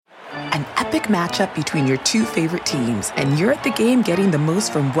An epic matchup between your two favorite teams, and you're at the game getting the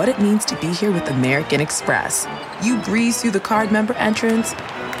most from what it means to be here with American Express. You breeze through the card member entrance,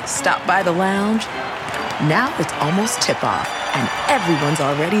 stop by the lounge. Now it's almost tip-off, and everyone's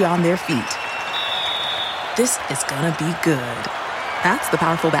already on their feet. This is gonna be good. That's the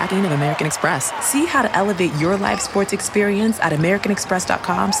powerful backing of American Express. See how to elevate your live sports experience at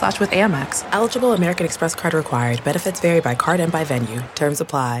americanexpress.com/withAmex. Eligible American Express card required. Benefits vary by card and by venue. Terms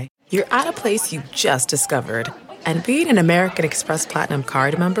apply. You're at a place you just discovered. And being an American Express Platinum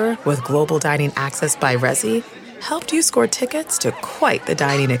card member with global dining access by Resy helped you score tickets to quite the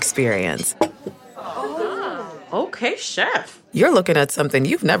dining experience. Oh, okay, chef. You're looking at something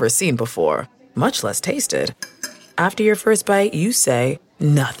you've never seen before, much less tasted. After your first bite, you say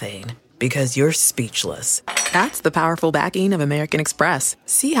nothing because you're speechless. That's the powerful backing of American Express.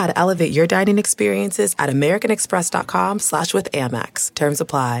 See how to elevate your dining experiences at americanexpress.com/withAmex. Terms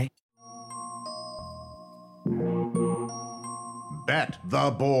apply. Bet the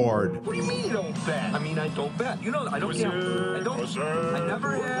board. What do you mean you don't bet? I mean, I don't bet. You know, I don't gamble. I don't. I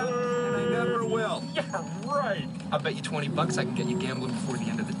never have, and I never will. Yeah, right. I'll bet you $20 I can get you gambling before the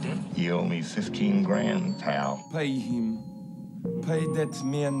end of the day. You owe me 15 grand, pal. Pay him. Pay that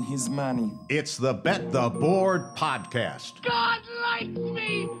man his money. It's the Bet the Board podcast. God likes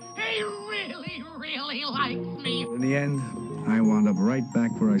me. He really, really likes me. In the end, I wound up right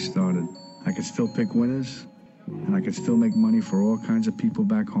back where I started. I could still pick winners, and I could still make money for all kinds of people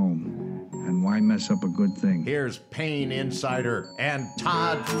back home. And why mess up a good thing? Here's Payne Insider and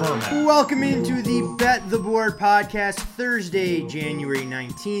Todd Fuhrman. Welcome into the Bet the Board podcast. Thursday, January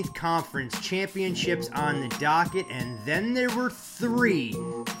 19th. Conference championships on the docket. And then there were three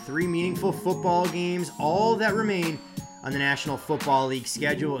meaningful football games, all that remain on the National Football League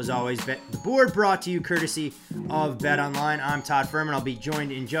schedule. As always, Bet the Board brought to you courtesy of Bet Online. I'm Todd Fuhrman. I'll be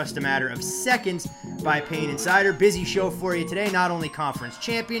joined in just a matter of seconds by Payne Insider. Busy show for you today. Not only conference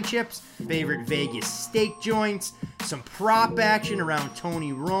championships, favorite Vegas stake joints, some prop action around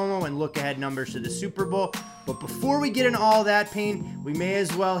Tony Romo, and look-ahead numbers to the Super Bowl. But before we get into all that, Payne, we may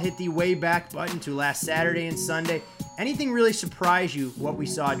as well hit the way back button to last Saturday and Sunday. Anything really surprise you what we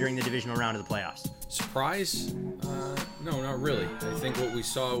saw during the divisional round of the playoffs? Surprise? No, not really. I think what we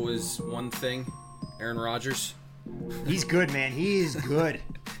saw was one thing. Aaron Rodgers. He's good, man. He is good.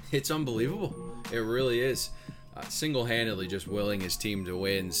 It's unbelievable. It really is. Single-handedly just willing his team to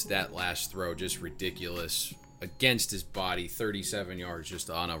win. That last throw, just ridiculous. Against his body, 37 yards just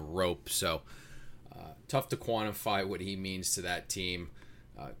on a rope. So, tough to quantify what he means to that team.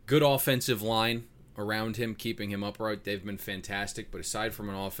 Good offensive line around him, keeping him upright. They've been fantastic. But aside from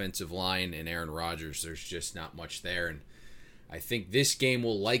an offensive line and Aaron Rodgers, there's just not much there. And I think this game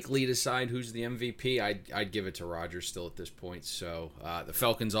will likely decide who's the MVP. I'd give it to Rodgers still at this point. So the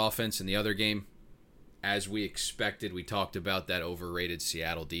Falcons' offense in the other game, as we expected, we talked about that overrated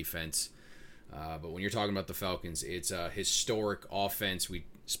Seattle defense. But when you're talking about the Falcons, it's a historic offense. We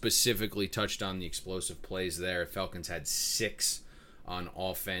specifically touched on the explosive plays there. Falcons had 6 on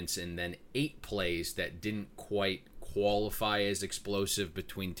offense and then 8 plays that didn't quite qualify as explosive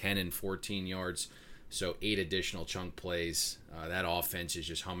between 10 and 14 yards. So 8 additional chunk plays. That offense is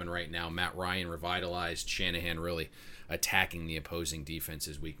just humming right now. Matt Ryan revitalized. Shanahan really attacking the opposing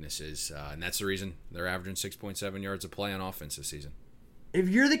defense's weaknesses. And that's the reason they're averaging 6.7 yards a play on offense this season. If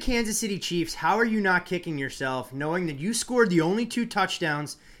you're the Kansas City Chiefs, how are you not kicking yourself knowing that you scored the only 2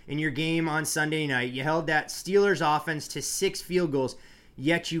 touchdowns in your game on Sunday night? You held that Steelers offense to 6 field goals,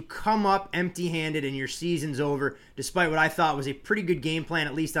 yet you come up empty-handed and your season's over, despite what I thought was a pretty good game plan,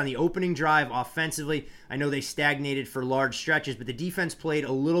 at least on the opening drive offensively. I know they stagnated for large stretches, but the defense played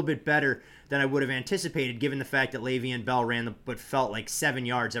a little bit better than I would have anticipated, given the fact that Le'Veon Bell ran but felt like 7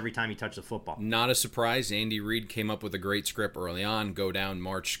 yards every time he touched the football. Not a surprise. Andy Reid came up with a great script early on. Go down,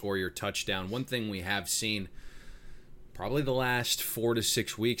 march, score your touchdown. One thing we have seen probably the last 4 to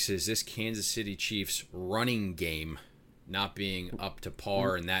 6 weeks is this Kansas City Chiefs running game not being up to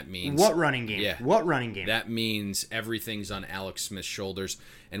par, and that means... What running game? Yeah. What running game? That means everything's on Alex Smith's shoulders,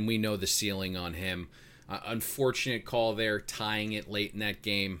 and we know the ceiling on him. Unfortunate call there, tying it late in that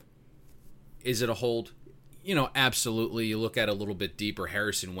game. Is it a hold? You know, absolutely. You look at it a little bit deeper.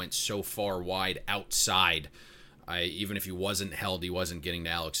 Harrison went so far wide outside. Even if he wasn't held, he wasn't getting to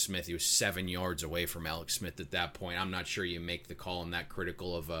Alex Smith. He was 7 yards away from Alex Smith at that point. I'm not sure you make the call in that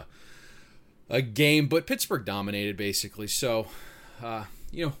critical of a game, but Pittsburgh dominated basically. So,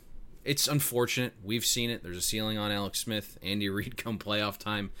 it's unfortunate. We've seen it. There's a ceiling on Alex Smith. Andy Reid come playoff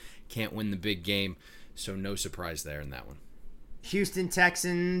time can't win the big game. So no surprise there in that one. Houston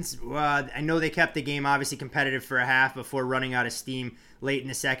Texans, I know they kept the game obviously competitive for a half before running out of steam late in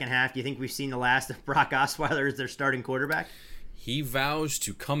the second half. Do you think we've seen the last of Brock Osweiler as their starting quarterback? He vows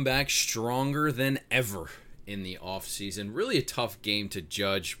to come back stronger than ever in the offseason. Really a tough game to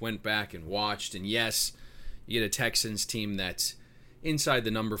judge. Went back and watched, and yes, you get a Texans team that's inside the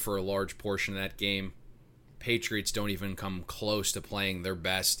number for a large portion of that game. Patriots don't even come close to playing their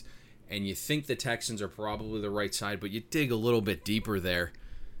best, and you think the Texans are probably the right side, but you dig a little bit deeper there.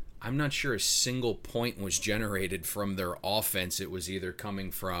 I'm not sure a single point was generated from their offense. It was either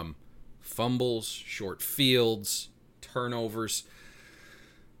coming from fumbles, short fields, turnovers.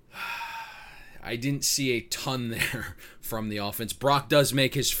 I didn't see a ton there from the offense. Brock does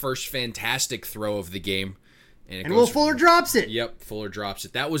make his first fantastic throw of the game. And Will Fuller drops it. Yep, Fuller drops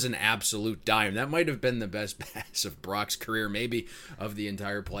it. That was an absolute dime. That might have been the best pass of Brock's career, maybe of the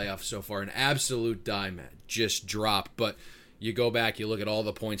entire playoff so far. An absolute dime just dropped. But you go back, you look at all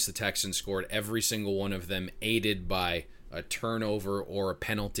the points the Texans scored, every single one of them aided by a turnover or a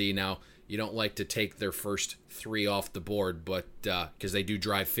penalty. Now, you don't like to take their first three off the board, but because they do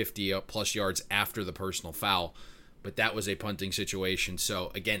drive 50-plus yards after the personal foul. But that was a punting situation.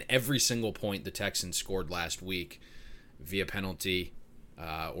 So, again, every single point the Texans scored last week via penalty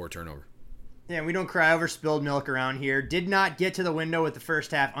or turnover. Yeah, we don't cry over spilled milk around here. Did not get to the window with the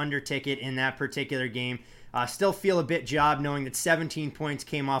first half under ticket in that particular game. Still feel a bit job knowing that 17 points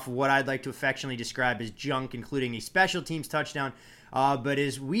came off of what I'd like to affectionately describe as junk, including a special teams touchdown. But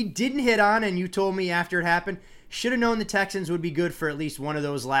as we didn't hit on, and you told me after it happened, should have known the Texans would be good for at least one of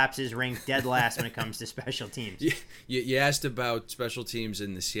those lapses, ranked dead last when it comes to special teams. You asked about special teams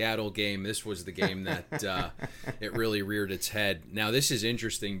in the Seattle game. This was the game that it really reared its head. Now, this is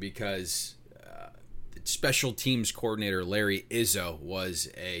interesting because special teams coordinator Larry Izzo was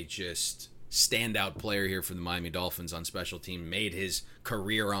a just standout player here for the Miami Dolphins on special teams, made his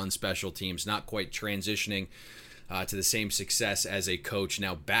career on special teams, not quite transitioning to the same success as a coach.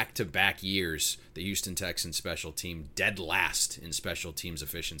 Now, back-to-back years, the Houston Texans special team dead last in special teams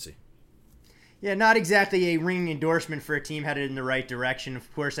efficiency. Yeah, not exactly a ringing endorsement for a team headed in the right direction.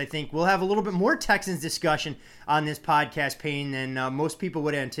 Of course, I think we'll have a little bit more Texans discussion on this podcast, Payne, than most people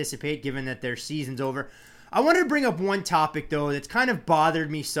would anticipate, given that their season's over. I wanted to bring up one topic, though, that's kind of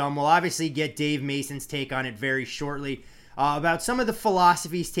bothered me some. We'll obviously get Dave Mason's take on it very shortly. About some of the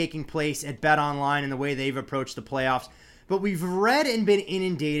philosophies taking place at BetOnline and the way they've approached the playoffs. But we've read and been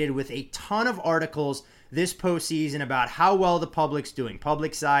inundated with a ton of articles this postseason about how well the public's doing.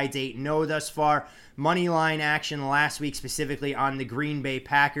 Public side's 8-0 thus far. Money line action last week, specifically on the Green Bay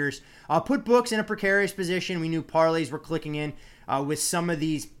Packers. Put books in a precarious position. We knew parlays were clicking in with some of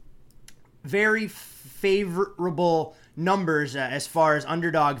these very favorable numbers as far as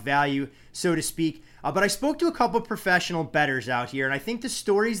underdog value, so to speak. But I spoke to a couple of professional bettors out here, and I think the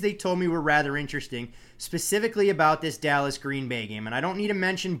stories they told me were rather interesting, specifically about this Dallas-Green Bay game. And I don't need to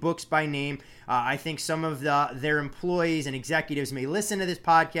mention books by name. I think some of their employees and executives may listen to this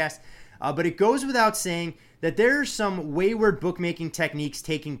podcast, but it goes without saying that there are some wayward bookmaking techniques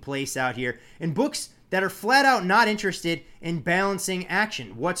taking place out here, and books that are flat out not interested in balancing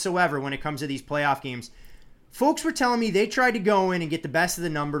action whatsoever when it comes to these playoff games. Folks were telling me they tried to go in and get the best of the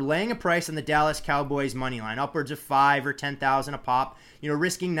number, laying a price on the Dallas Cowboys money line, upwards of $5,000 or $10,000 a pop,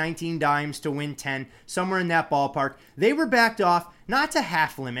 risking 19 dimes to win 10, somewhere in that ballpark. They were backed off, not to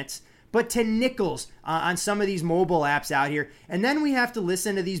half limits, but to nickels on some of these mobile apps out here. And then we have to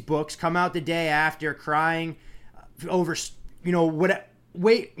listen to these books come out the day after crying over,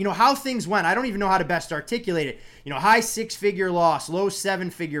 how things went. I don't even know how to best articulate it. High 6-figure loss, low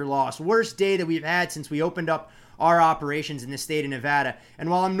 7-figure loss, worst day that we've had since we opened up our operations in the state of Nevada. And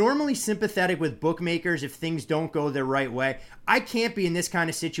while I'm normally sympathetic with bookmakers if things don't go their right way, I can't be in this kind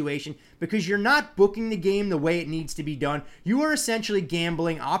of situation because you're not booking the game the way it needs to be done. You are essentially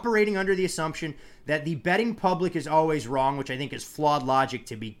gambling, operating under the assumption that the betting public is always wrong, which I think is flawed logic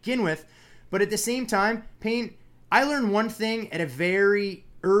to begin with. But at the same time, Payne, I learned one thing at a very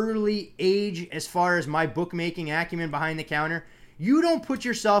early age as far as my bookmaking acumen behind the counter. You don't put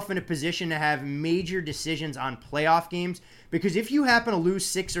yourself in a position to have major decisions on playoff games because if you happen to lose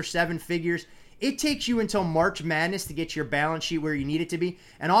 6 or 7 figures, it takes you until March Madness to get your balance sheet where you need it to be.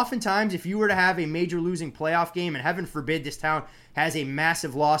 And oftentimes, if you were to have a major losing playoff game, and heaven forbid this town has a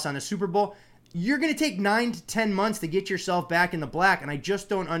massive loss on the Super Bowl, you're going to take 9 to 10 months to get yourself back in the black, and I just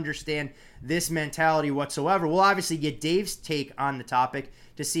don't understand this mentality whatsoever. We'll obviously get Dave's take on the topic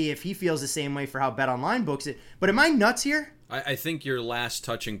to see if he feels the same way for how BetOnline books it. But am I nuts here? I think your last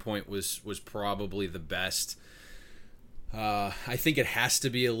touching point was probably the best. I think it has to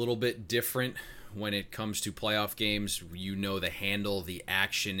be a little bit different when it comes to playoff games. You know the handle, the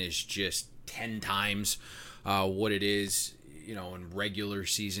action is just 10 times what it is, in regular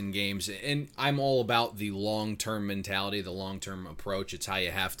season games. And I'm all about the long-term mentality, the long-term approach. It's how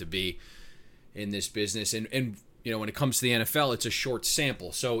you have to be in this business. And when it comes to the NFL, it's a short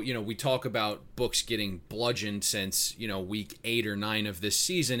sample. So, we talk about books getting bludgeoned since, week 8 or 9 of this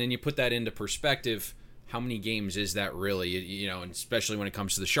season, and you put that into perspective. How many games is that really? And especially when it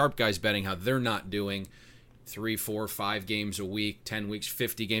comes to the sharp guys betting, how they're not doing 3, 4, 5 games a week, 10 weeks,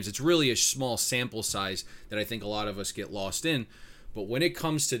 50 games. It's really a small sample size that I think a lot of us get lost in. But when it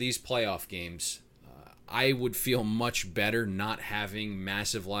comes to these playoff games, I would feel much better not having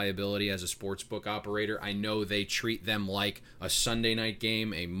massive liability as a sportsbook operator. I know they treat them like a Sunday night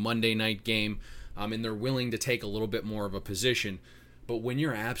game, a Monday night game, and they're willing to take a little bit more of a position. But when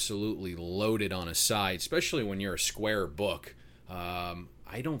you're absolutely loaded on a side, especially when you're a square book,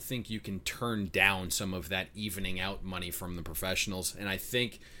 I don't think you can turn down some of that evening out money from the professionals. And I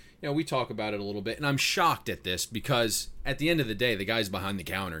think, we talk about it a little bit, and I'm shocked at this because at the end of the day, the guys behind the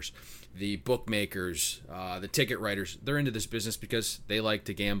counters, the bookmakers, the ticket writers, they're into this business because they like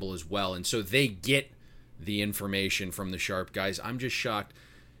to gamble as well. And so they get the information from the sharp guys. I'm just shocked,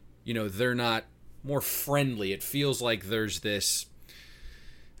 they're not more friendly. It feels like there's this,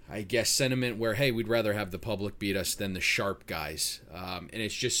 sentiment where, hey, we'd rather have the public beat us than the sharp guys. And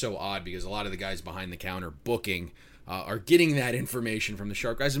it's just so odd because a lot of the guys behind the counter booking are getting that information from the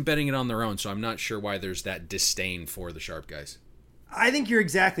sharp guys and betting it on their own. So I'm not sure why there's that disdain for the sharp guys. I think you're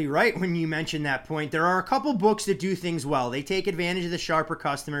exactly right when you mention that point. There are a couple books that do things well. They take advantage of the sharper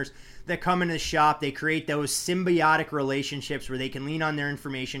customers that come into the shop. They create those symbiotic relationships where they can lean on their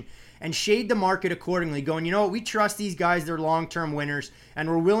information and shade the market accordingly, going, we trust these guys, they're long-term winners, and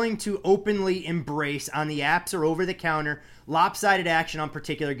we're willing to openly embrace on the apps or over-the-counter lopsided action on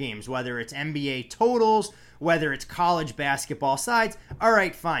particular games, whether it's NBA totals, whether it's college basketball sides. All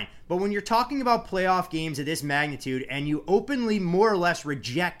right, fine. But when you're talking about playoff games of this magnitude and you openly more or less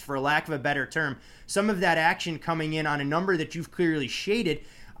reject, for lack of a better term, some of that action coming in on a number that you've clearly shaded,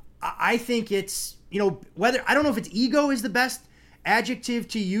 I think it's, I don't know if it's ego is the best adjective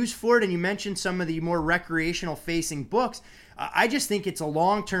to use for it, and you mentioned some of the more recreational facing books. I just think it's a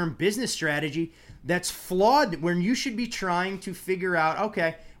long-term business strategy that's flawed, when you should be trying to figure out,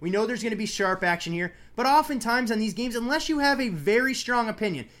 okay, we know there's going to be sharp action here, but oftentimes on these games, unless you have a very strong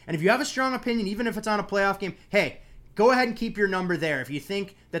opinion, and if you have a strong opinion, even if it's on a playoff game, hey, go ahead and keep your number there. If you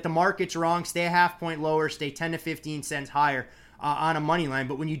think that the market's wrong, stay a half point lower, stay 10 to 15 cents higher on a money line.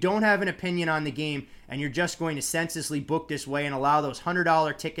 But when you don't have an opinion on the game and you're just going to senselessly book this way and allow those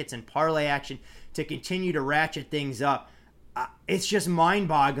 $100 tickets and parlay action to continue to ratchet things up, it's just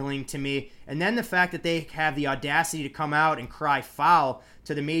mind-boggling to me. And then the fact that they have the audacity to come out and cry foul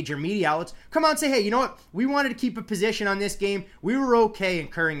to the major media outlets, come out and say, hey, you know what? We wanted to keep a position on this game. We were okay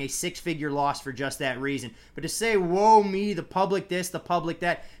incurring a 6-figure loss for just that reason. But to say, whoa, me, the public this, the public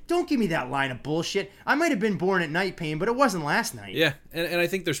that, don't give me that line of bullshit. I might have been born at night, Payne, but it wasn't last night. Yeah, and I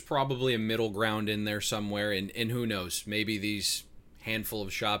think there's probably a middle ground in there somewhere, and who knows, maybe these handful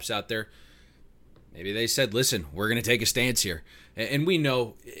of shops out there, maybe they said, listen, we're going to take a stance here. And we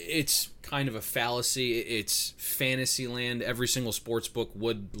know it's kind of a fallacy. It's fantasy land. Every single sports book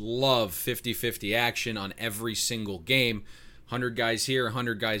would love 50-50 action on every single game. 100 guys here,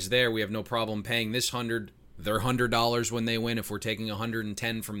 100 guys there. We have no problem paying this 100, their $100 when they win if we're taking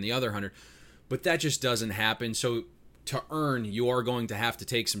 110 from the other 100. But that just doesn't happen. So to earn, you are going to have to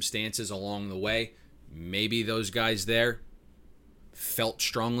take some stances along the way. Maybe those guys there felt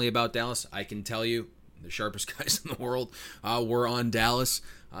strongly about Dallas. I can tell you the sharpest guys in the world were on Dallas,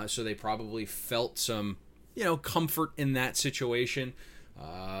 so they probably felt some, comfort in that situation.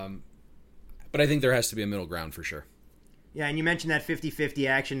 But I think there has to be a middle ground for sure. Yeah, and you mentioned that 50-50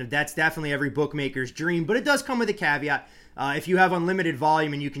 action. That's definitely every bookmaker's dream, but it does come with a caveat. If you have unlimited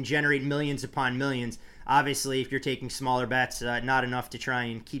volume and you can generate millions upon millions, obviously if you're taking smaller bets, not enough to try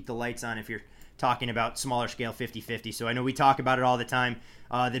and keep the lights on if you're talking about smaller scale 50-50. So I know we talk about it all the time,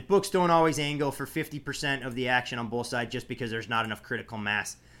 that books don't always angle for 50% of the action on both sides just because there's not enough critical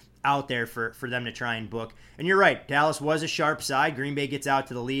mass out there for them to try and book. And you're right, Dallas was a sharp side. Green Bay gets out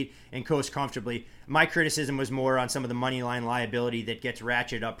to the lead and coasts comfortably. My criticism was more on some of the money line liability that gets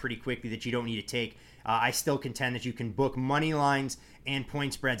ratcheted up pretty quickly that you don't need to take. I still contend that you can book money lines and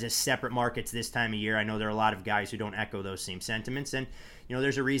point spreads as separate markets this time of year. I know there are a lot of guys who don't echo those same sentiments, and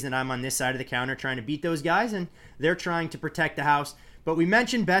there's a reason I'm on this side of the counter trying to beat those guys, and they're trying to protect the house. But we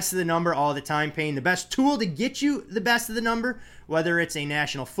mention best of the number all the time, Payne. The best tool to get you the best of the number, whether it's a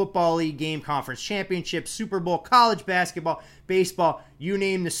National Football League game, conference championship, Super Bowl, college basketball, baseball, you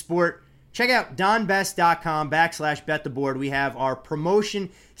name the sport, Check out donbest.com/bettheboard. We have our promotion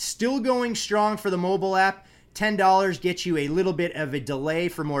still going strong for the mobile app. $10 gets you a little bit of a delay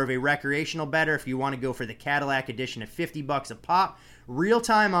for more of a recreational bettor. If you want to go for the Cadillac edition of $50 a pop,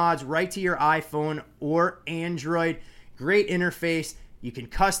 real-time odds right to your iPhone or Android. Great interface. You can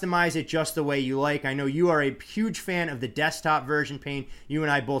customize it just the way you like. I know you are a huge fan of the desktop version, Payne. You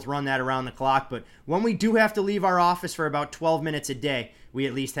and I both run that around the clock. But when we do have to leave our office for about 12 minutes a day, we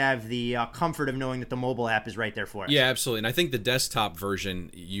at least have the comfort of knowing that the mobile app is right there for us. Yeah, absolutely. And I think the desktop version,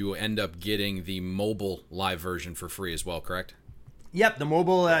 you end up getting the mobile live version for free as well, correct? Yep, the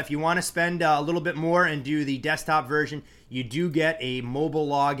mobile, if you want to spend a little bit more and do the desktop version, you do get a mobile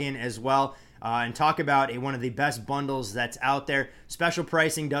login as well. And talk about one of the best bundles that's out there. Special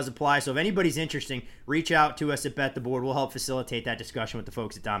pricing does apply, so if anybody's interested, reach out to us at Bet the Board. We'll help facilitate that discussion with the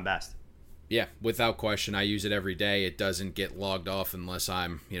folks at Don Best. Yeah, without question. I use it every day. It doesn't get logged off unless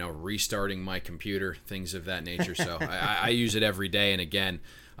I'm, restarting my computer, things of that nature. So I use it every day. And again,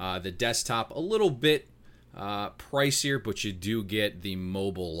 the desktop, a little bit pricier, but you do get the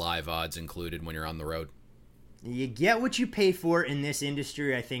mobile live odds included when you're on the road. You get what you pay for in this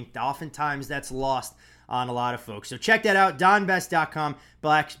industry. I think oftentimes that's lost on a lot of folks. So check that out,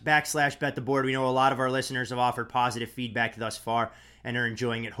 donbest.com/bettheboard. We know a lot of our listeners have offered positive feedback thus far and are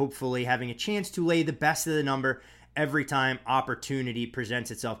enjoying it, hopefully having a chance to lay the best of the number every time opportunity presents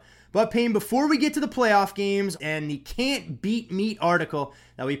itself. But Payne, before we get to the playoff games and the Can't Beat Meat article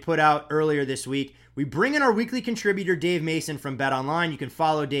that we put out earlier this week, we bring in our weekly contributor, Dave Mason from BetOnline. You can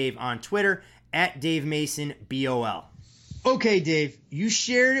follow Dave on Twitter at DaveMasonBOL. Okay, Dave, you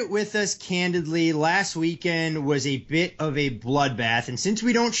shared it with us candidly. Last weekend was a bit of a bloodbath, and since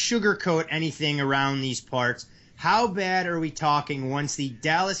we don't sugarcoat anything around these parts, how bad are we talking once the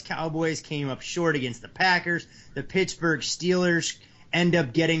Dallas Cowboys came up short against the Packers, the Pittsburgh Steelers end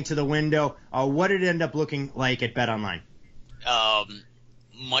up getting to the window? What did it end up looking like at BetOnline?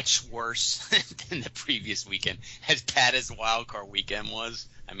 Much worse than the previous weekend. As bad as the wild card weekend was,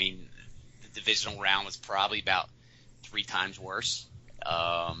 I mean, the divisional round was probably about 3 times worse.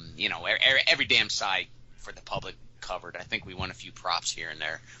 Every damn side for the public covered. I think we won a few props here and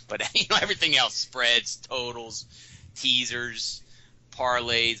there, but everything else: spreads, totals, teasers,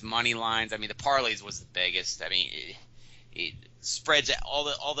 parlays, money lines. I mean, the parlays was the biggest. I mean, spreads,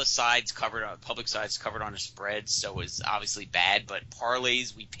 all the sides covered, public sides covered on the spreads, so it was obviously bad. But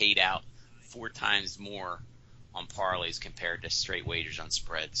parlays, we paid out 4 times more on parlays compared to straight wagers on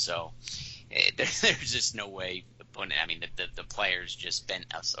spreads. So there's just no way. The players just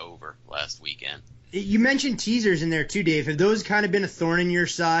bent us over last weekend. You mentioned teasers in there too, Dave. Have those kind of been a thorn in your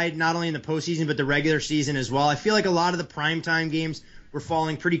side, not only in the postseason but the regular season as well? I feel like a lot of the primetime games were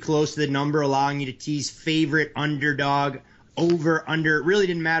falling pretty close to the number, allowing you to tease favorite, underdog, over, under. It really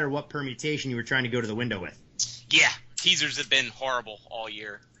didn't matter what permutation you were trying to go to the window with. Yeah, teasers have been horrible all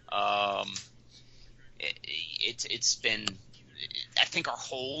year. It's been, I think our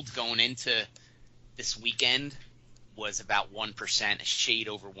hold going into this weekend was about 1%, a shade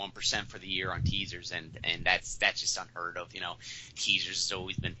over 1% for the year on teasers, and that's just unheard of. Teasers has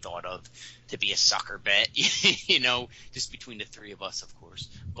always been thought of to be a sucker bet, just between the 3 of us, of course.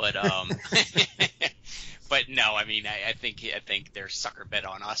 But but no, I mean, I think they're sucker bet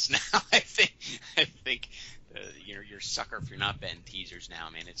on us now. I think you're a sucker if you're not betting teasers now.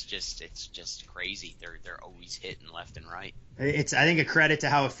 I mean, it's just crazy. They're always hitting left and right. It's, I think, a credit to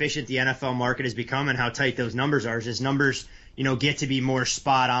how efficient the NFL market has become and how tight those numbers are. As numbers, get to be more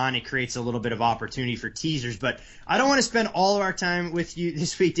spot on, it creates a little bit of opportunity for teasers. But I don't want to spend all of our time with you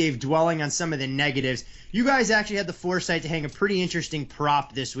this week, Dave, dwelling on some of the negatives. You guys actually had the foresight to hang a pretty interesting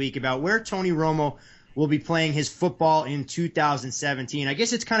prop this week about where Tony Romo will be playing his football in 2017. I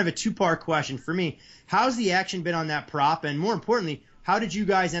guess it's kind of a 2-part question for me. How's the action been on that prop? And more importantly, how did you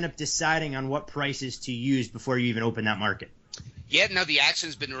guys end up deciding on what prices to use before you even opened that market? Yeah, no, the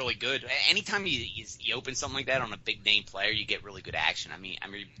action's been really good. Anytime you open something like that on a big name player, you get really good action. I mean,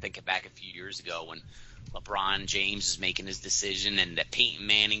 thinking back a few years ago when LeBron James is making his decision and the Peyton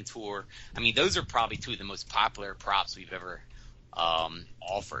Manning tour. I mean, those are probably 2 of the most popular props we've ever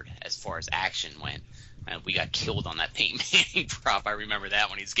offered as far as action went. We got killed on that Peyton Manning prop. I remember that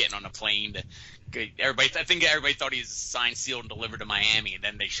when he's getting on a plane to everybody. I think everybody thought he was signed, sealed, and delivered to Miami, and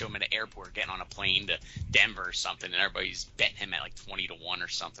then they show him at the airport getting on a plane to Denver or something, and everybody's betting him at like 20-1 or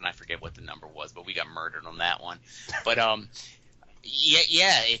something. I forget what the number was, but we got murdered on that one. But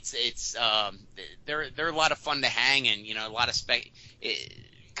yeah, it's they're a lot of fun to hang, and a lot of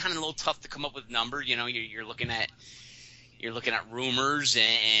kind of a little tough to come up with number. You're looking at rumors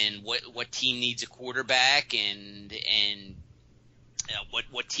and what team needs a quarterback and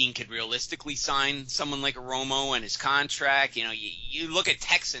what team could realistically sign someone like a Romo and his contract. You look at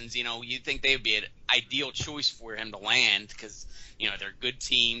Texans, you think they would be an ideal choice for him to land because, they're a good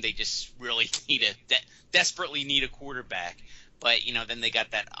team. They just really desperately need a quarterback. But, then they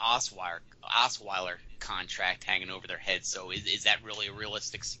got that Osweiler contract hanging over their heads. So is that really a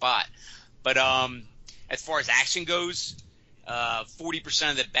realistic spot? But as far as action goes,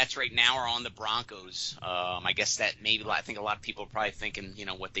 40% of the bets right now are on the Broncos. I guess that I think a lot of people are probably thinking,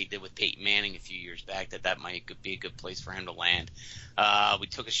 what they did with Peyton Manning a few years back, that might be a good place for him to land. We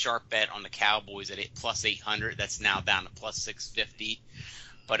took a sharp bet on the Cowboys at plus 800. That's now down to plus 650.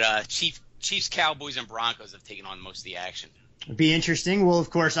 But Chiefs, Cowboys, and Broncos have taken on most of the action. It'd be interesting. We'll,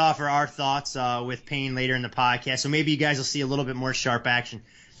 of course, offer our thoughts with Payne later in the podcast. So maybe you guys will see a little bit more sharp action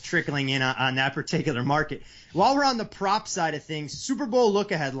trickling in on that particular market. While we're on the prop side of things, Super Bowl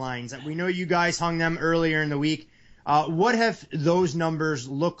look-ahead lines. We know you guys hung them earlier in the week. What have those numbers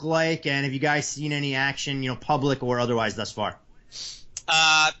look like, and have you guys seen any action, public or otherwise thus far?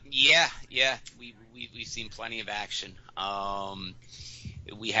 Yeah. We've seen plenty of action.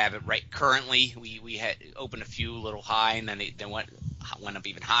 We have it right currently. We had opened a few a little high, and then they went up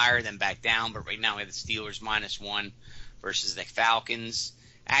even higher, then back down. But right now we have the Steelers -1 versus the Falcons.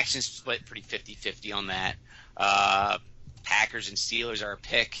 Action split pretty 50-50 on that. Packers and Steelers are a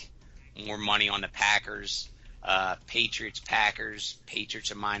pick. More money on the Packers. Patriots.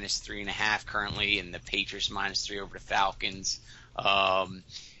 Patriots are -3.5 currently, and the Patriots -3 over the Falcons.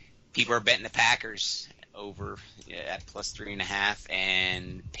 People are betting the Packers over at plus 3.5,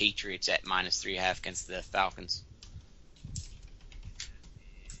 and Patriots at -3.5 against the Falcons.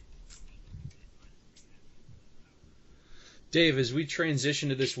 Dave, as we transition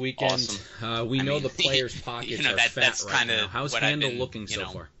to this weekend, awesome. We know the players' pockets are fat that's right now. How's Handle looking so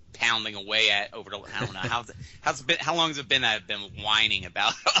far? Pounding away at over the, I don't know how long has it been I've been whining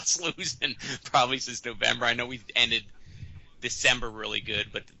about us losing probably since November. I know we've ended December really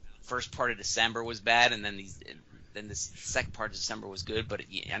good, but the first part of December was bad, and then the second part of December was good. But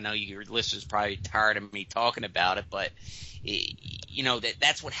I know your listeners probably tired of me talking about it, but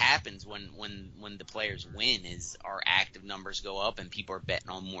that's what happens when the players win is our active numbers go up and people are betting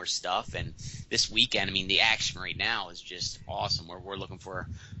on more stuff. And this weekend, the action right now is just awesome. We're looking for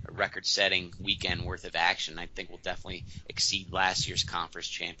a record-setting weekend worth of action. I think we'll definitely exceed last year's conference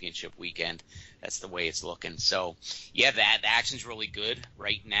championship weekend. That's the way it's looking. So yeah, the action's really good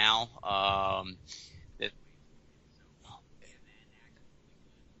right now.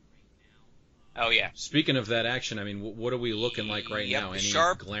 Oh, yeah. Speaking of that action, what are we looking like right now? Any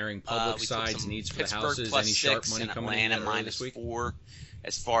sharp, glaring public sides, needs for Pittsburgh the houses, any sharp money coming in Atlanta this week? -4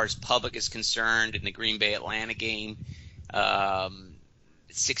 as far as public is concerned in the Green Bay-Atlanta game.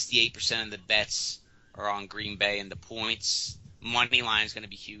 68% of the bets are on Green Bay and the points. Money line is going to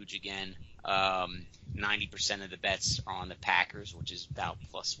be huge again. 90% of the bets are on the Packers, which is about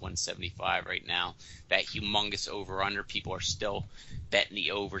plus 175 right now. That humongous over-under, people are still betting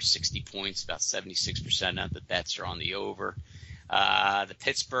the over 60 points. About 76% of the bets are on the over. The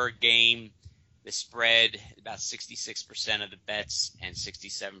Pittsburgh game, the spread, about 66% of the bets and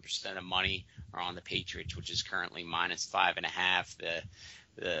 67% of money are on the Patriots, which is currently -5.5.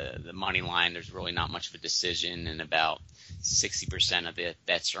 The money line, there's really not much of a decision, and about 60% of the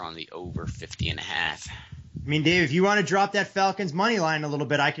bets are on the over 50.5. Dave, if you want to drop that Falcons money line a little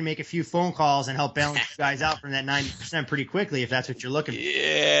bit, I can make a few phone calls and help balance you guys out from that 90% pretty quickly if that's what you're looking for.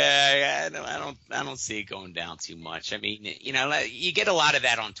 Yeah, I don't see it going down too much. You get a lot of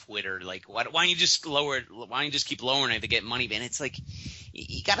that on Twitter. Like, why don't you just lower it? Why don't you just keep lowering it to get money? And it's like,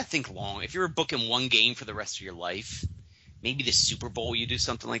 you got to think long. If you're booking one game for the rest of your life, maybe the Super Bowl you do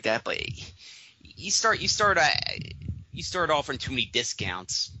something like that, but you start offering too many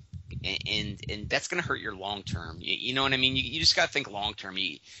discounts, and that's going to hurt your long term. You know what I mean? You just got to think long term.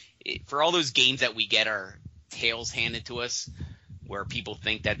 For all those games that we get our tails handed to us, where people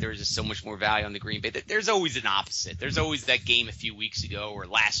think that there's just so much more value on the Green Bay, there's always an opposite. There's always that game a few weeks ago or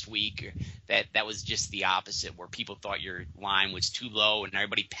last week that was just the opposite, where people thought your line was too low and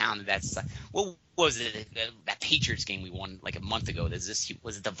everybody pounded that stuff. What was it? That Patriots game we won like a month ago.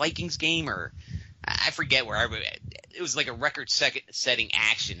 Was it the Vikings game, or I forget where it was like a record-setting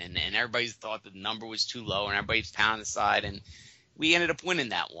action, and everybody thought the number was too low and everybody's pounding the side, and we ended up winning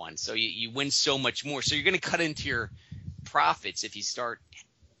that one. So you win so much more. So you're going to cut into your profits if you start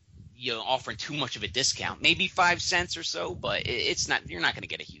offering too much of a discount, maybe 5 cents or so, but it's not. You're not going to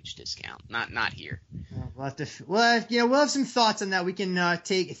get a huge discount. Not here. We'll have some thoughts on that. We can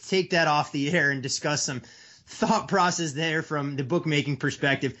take that off the air and discuss some thought process there from the bookmaking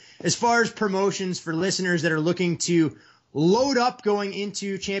perspective. As far as promotions for listeners that are looking to load up going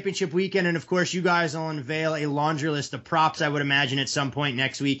into championship weekend. And, of course, you guys will unveil a laundry list of props, I would imagine, at some point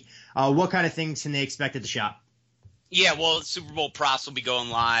next week. What kind of things can they expect at the shop? Yeah, well, Super Bowl props will be going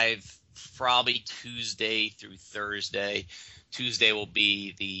live probably Tuesday through Thursday. Tuesday will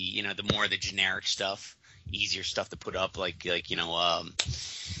be the more of the generic stuff, easier stuff to put up, like team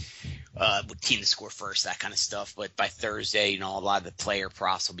to score first, that kind of stuff. But by Thursday, a lot of the player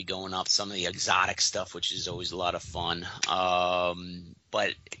props will be going up, some of the exotic stuff, which is always a lot of fun.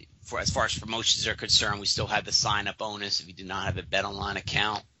 But as far as promotions are concerned, we still have the sign-up bonus. If you do not have a BetOnline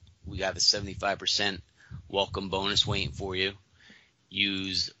account, we got the 75% welcome bonus waiting for you.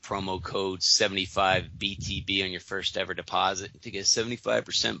 Use promo code 75BTB on your first ever deposit to get a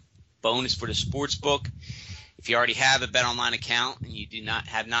 75% bonus for the sports book. If you already have a BetOnline account and you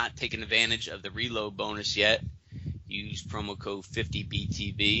have not taken advantage of the reload bonus yet, use promo code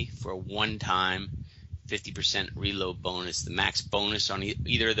 50BTB for a one-time 50% reload bonus. The max bonus on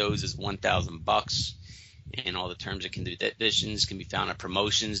either of those is $1,000, and all the terms and conditions can be found at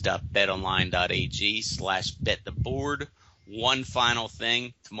promotions.betonline.ag/bettheboard. One final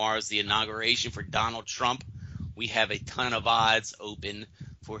thing. Tomorrow's the inauguration for Donald Trump. We have a ton of odds open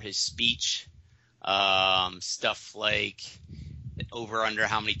for his speech. Stuff like over under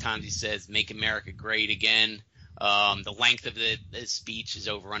how many times he says "Make America Great Again." The length of the speech is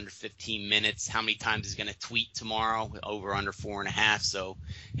over under 15 minutes. How many times he's going to tweet tomorrow? Over under 4.5. So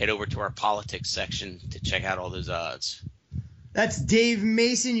head over to our politics section to check out all those odds. That's Dave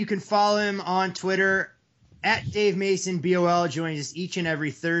Mason. You can follow him on Twitter at Dave Mason BOL. Joins us each and every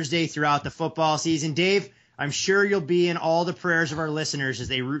Thursday throughout the football season. Dave, I'm sure you'll be in all the prayers of our listeners as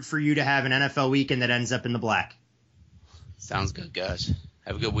they root for you to have an NFL weekend that ends up in the black. Sounds good, guys.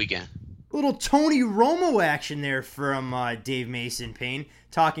 Have a good weekend. A little Tony Romo action there from Dave Mason, Payne,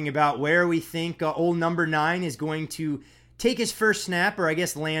 talking about where we think old number 9 is going to take his first snap, or I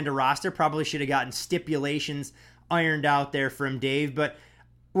guess land a roster. Probably should have gotten stipulations ironed out there from Dave. But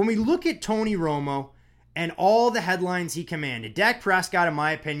when we look at Tony Romo and all the headlines he commanded, Dak Prescott, in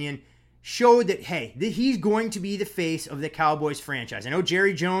my opinion, showed that, hey, he's going to be the face of the Cowboys franchise. I know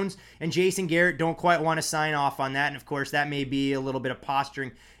Jerry Jones and Jason Garrett don't quite want to sign off on that, and of course that may be a little bit of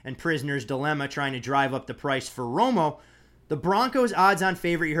posturing and prisoner's dilemma trying to drive up the price for Romo. The Broncos odds-on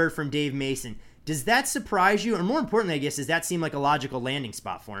favorite you heard from Dave Mason. Does that surprise you? And more importantly, I guess, does that seem like a logical landing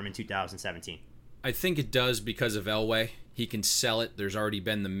spot for him in 2017? I think it does because of Elway. He can sell it. There's already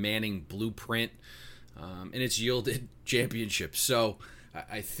been the Manning blueprint, and it's yielded championships. So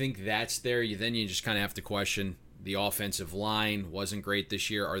I think that's there. Then you just kind of have to question the offensive line. Wasn't great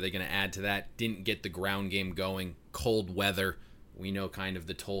this year. Are they going to add to that? Didn't get the ground game going. Cold weather. We know kind of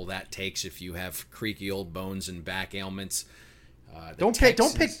the toll that takes if you have creaky old bones and back ailments. Don't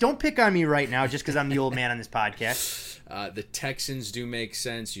pick on me right now just because I'm the old man on this podcast. The Texans do make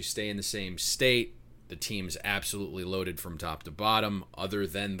sense. You stay in the same state. The team's absolutely loaded from top to bottom, other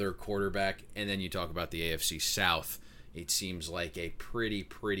than their quarterback. And then you talk about the AFC South. It seems like a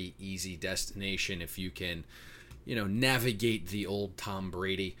pretty easy destination if you can, navigate the old Tom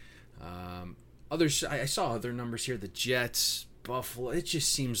Brady. I saw other numbers here. The Jets, Buffalo. It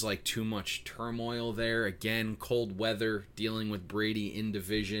just seems like too much turmoil there. Again, cold weather, dealing with Brady in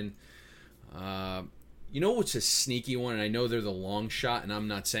division. What's a sneaky one? And I know they're the long shot, and I'm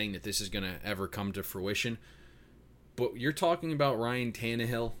not saying that this is going to ever come to fruition. But you're talking about Ryan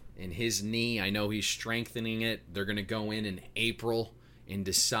Tannehill and his knee. I know he's strengthening it. They're going to go in April and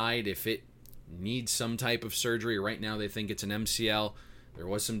decide if it needs some type of surgery. Right now they think it's an MCL. There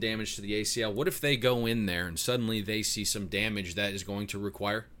was some damage to the ACL. What if they go in there and suddenly they see some damage that is going to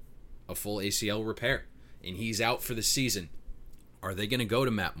require a full ACL repair and he's out for the season? Are they going to go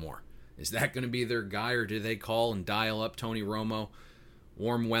to Matt Moore? Is that going to be their guy, or do they call and dial up Tony Romo?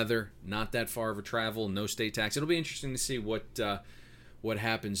 Warm weather, not that far of a travel, no state tax. It'll be interesting to see what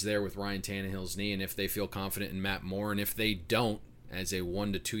happens there with Ryan Tannehill's knee, and if they feel confident in Matt Moore, and if they don't, as a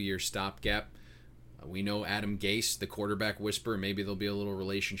 1 to 2 year stopgap. We know Adam Gase, the quarterback whisperer. Maybe there'll be a little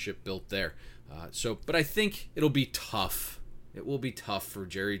relationship built there. But I think it'll be tough. It will be tough for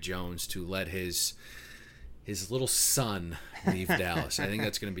Jerry Jones to let his little son leave Dallas. I think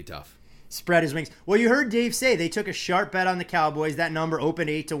that's going to be tough. Spread his wings. Well, you heard Dave say they took a sharp bet on the Cowboys. That number opened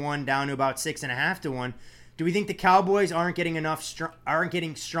 8-1 down to about 6.5-1. Do we think the Cowboys aren't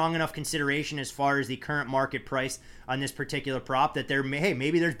getting strong enough consideration as far as the current market price on this particular prop that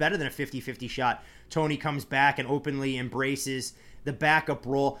maybe there's better than a 50-50 shot? Tony comes back and openly embraces the backup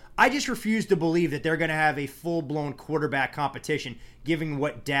role. I just refuse to believe that they're going to have a full-blown quarterback competition, given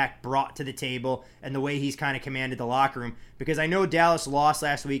what Dak brought to the table and the way he's kind of commanded the locker room. Because I know Dallas lost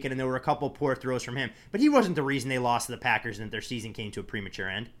last weekend, and there were a couple poor throws from him, but he wasn't the reason they lost to the Packers and that their season came to a premature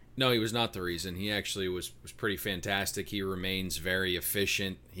end. No, he was not the reason. He actually was pretty fantastic. He remains very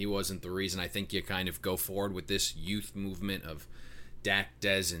efficient. He wasn't the reason. I think you kind of go forward with this youth movement of Dak,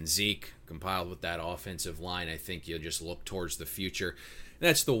 Dez, and Zeke compiled with that offensive line. I think you'll just look towards the future. And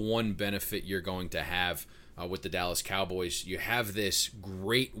that's the one benefit you're going to have with the Dallas Cowboys. You have this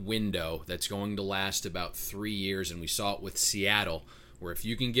great window that's going to last about 3 years, and we saw it with Seattle, where if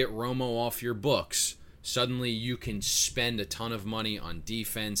you can get Romo off your books, suddenly you can spend a ton of money on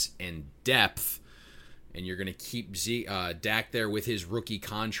defense and depth, and you're going to keep Dak there with his rookie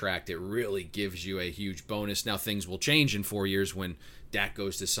contract. It really gives you a huge bonus. Now, things will change in 4 years when Dak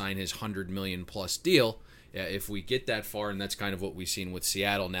goes to sign his $100 million plus deal. If we get that far, and that's kind of what we've seen with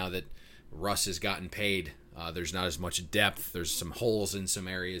Seattle now that Russ has gotten paid. There's not as much depth. There's some holes in some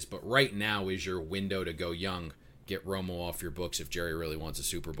areas, but right now is your window to go young. Get Romo off your books if Jerry really wants a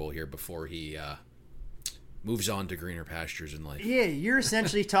Super Bowl here before he moves on to greener pastures in life. Yeah, you're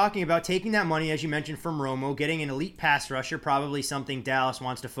essentially talking about taking that money, as you mentioned, from Romo, getting an elite pass rusher, probably something Dallas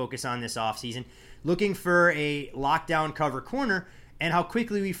wants to focus on this offseason, looking for a lockdown cover corner, and how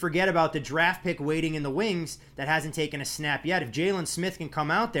quickly we forget about the draft pick waiting in the wings that hasn't taken a snap yet. If Jalen Smith can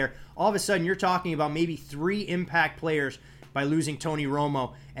come out there, all of a sudden you're talking about maybe 3 impact players by losing Tony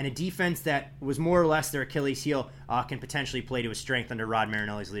Romo, and a defense that was more or less their Achilles heel can potentially play to his strength under Rod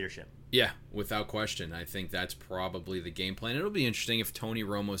Marinelli's leadership. Yeah, without question. I think that's probably the game plan. It'll be interesting if Tony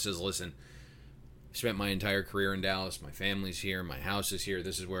Romo says, listen, I spent my entire career in Dallas. My family's here. My house is here.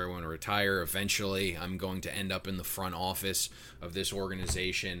 This is where I want to retire. Eventually, I'm going to end up in the front office of this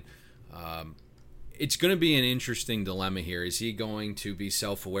organization. It's going to be an interesting dilemma here. Is he going to be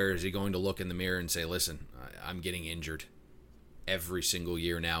self-aware? Is he going to look in the mirror and say, listen, I'm getting injured every single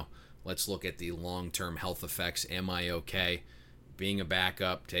year now. Let's look at the long-term health effects. Am I okay? Being a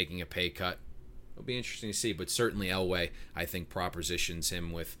backup, taking a pay cut. It'll be interesting to see, but certainly Elway, I think, propositions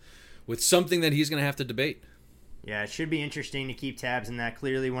him with something that he's going to have to debate. Yeah, it should be interesting to keep tabs on that.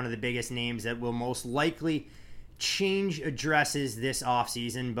 Clearly one of the biggest names that will most likely change addresses this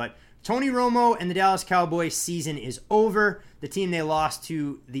offseason. But Tony Romo and the Dallas Cowboys season is over. The team they lost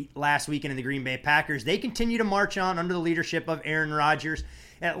to the last weekend in the Green Bay Packers, they continue to march on under the leadership of Aaron Rodgers.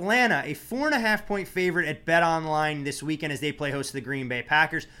 Atlanta, a 4.5-point favorite at BetOnline this weekend as they play host to the Green Bay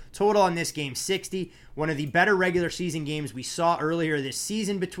Packers. Total on this game, 60. One of the better regular season games we saw earlier this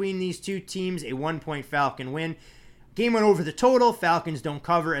season between these two teams, a 1-point Falcon win. Game went over the total. Falcons don't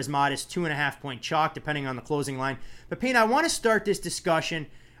cover, as modest 2.5-point chalk, depending on the closing line. But Payne, I want to start this discussion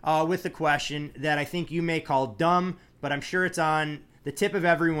with a question that I think you may call dumb, but I'm sure it's on the tip of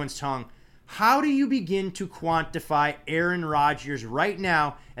everyone's tongue. How do you begin to quantify Aaron Rodgers right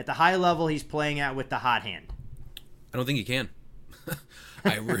now at the high level he's playing at with the hot hand? I don't think you can.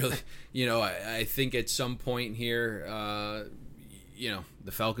 I really, I think at some point here,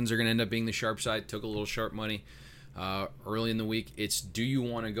 the Falcons are going to end up being the sharp side. Took a little sharp money early in the week. It's, do you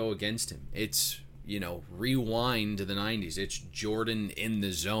want to go against him? It's, rewind to the 90s. It's Jordan in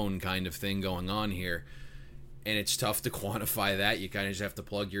the zone kind of thing going on here. And it's tough to quantify that. You kind of just have to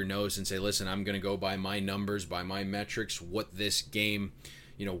plug your nose and say, listen, I'm going to go by my numbers, by my metrics, what this game,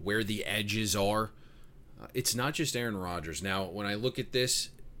 where the edges are. It's not just Aaron Rodgers. Now, when I look at this,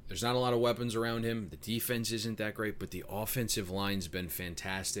 there's not a lot of weapons around him. The defense isn't that great, but the offensive line's been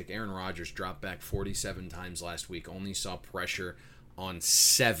fantastic. Aaron Rodgers dropped back 47 times last week, only saw pressure on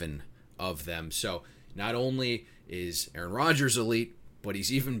 7 of them. So not only is Aaron Rodgers elite, but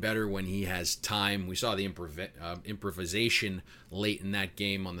he's even better when he has time. We saw the improvisation late in that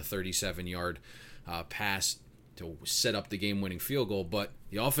game on the 37-yard pass to set up the game-winning field goal, but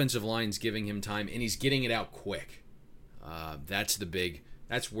the offensive line's giving him time, and he's getting it out quick. That's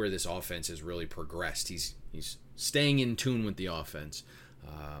where this offense has really progressed. He's staying in tune with the offense,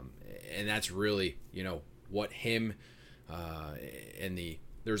 and that's really, what him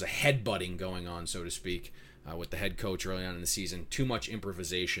there's a headbutting going on, so to speak, with the head coach early on in the season. Too much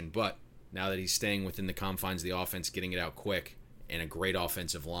improvisation, but now that he's staying within the confines of the offense, getting it out quick, and a great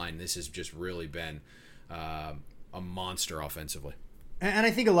offensive line, this has just really been a monster offensively. And I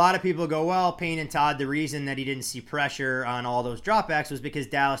think a lot of people go, well, Payne and Todd, the reason that he didn't see pressure on all those dropbacks was because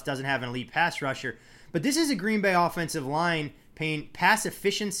Dallas doesn't have an elite pass rusher. But this is a Green Bay offensive line, Payne, pass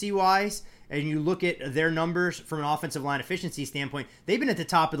efficiency-wise, and you look at their numbers from an offensive line efficiency standpoint, they've been at the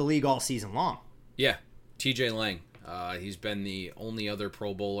top of the league all season long. Yeah. TJ Lang, he's been the only other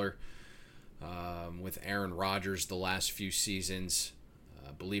Pro Bowler with Aaron Rodgers the last few seasons.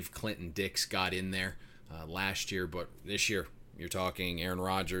 I believe Clinton Dix got in there last year, but this year you're talking Aaron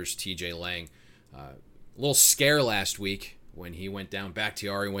Rodgers, TJ Lang. A little scare last week when he went down.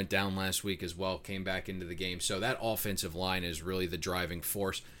 Bakhtiari went down last week as well, came back into the game. So that offensive line is really the driving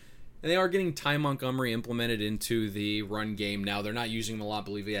force. And they are getting Ty Montgomery implemented into the run game now. They're not using him a lot. I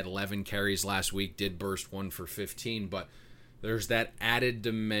believe he had 11 carries last week, did burst one for 15, but there's that added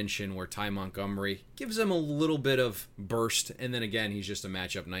dimension where Ty Montgomery gives him a little bit of burst, and then again, he's just a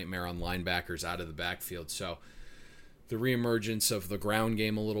matchup nightmare on linebackers out of the backfield. So the reemergence of the ground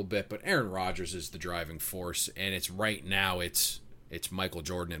game a little bit, but Aaron Rodgers is the driving force, and it's right now it's Michael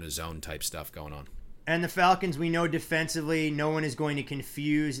Jordan in his zone type stuff going on. And the Falcons, we know defensively, no one is going to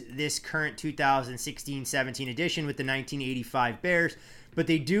confuse this current 2016-17 edition with the 1985 Bears, but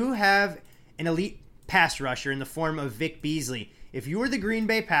they do have an elite pass rusher in the form of Vic Beasley. If you were the Green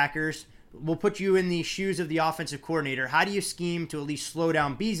Bay Packers, we'll put you in the shoes of the offensive coordinator. How do you scheme to at least slow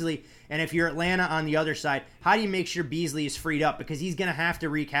down Beasley? And if you're Atlanta on the other side, how do you make sure Beasley is freed up? Because he's going to have to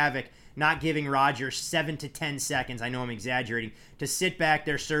wreak havoc, not giving Rodgers 7 to 10 seconds, I know I'm exaggerating, to sit back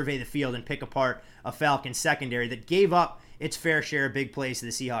there, survey the field, and pick apart a Falcons secondary that gave up its fair share of big plays to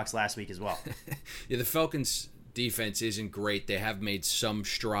the Seahawks last week as well. Yeah, the Falcons' defense isn't great. They have made some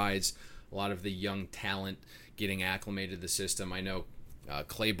strides. A lot of the young talent getting acclimated to the system. I know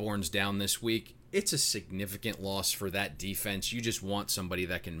Claiborne's down this week. It's a significant loss for that defense. You just want somebody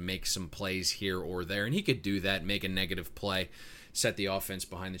that can make some plays here or there, and he could do that, make a negative play, set the offense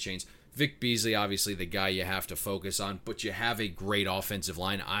behind the chains. Vic Beasley, obviously the guy you have to focus on, but you have a great offensive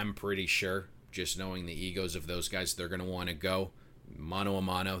line. I'm pretty sure, just knowing the egos of those guys, they're going to want to go mano a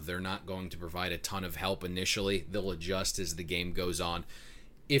mano. They're not going to provide a ton of help initially. They'll adjust as the game goes on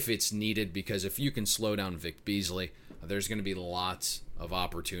if it's needed, because if you can slow down Vic Beasley, there's going to be lots of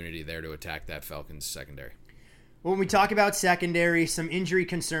opportunity there to attack that Falcons secondary. When we talk about secondary, some injury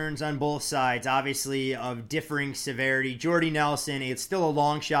concerns on both sides, obviously of differing severity. Jordy Nelson, it's still a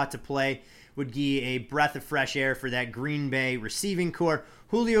long shot to play, would be a breath of fresh air for that Green Bay receiving core.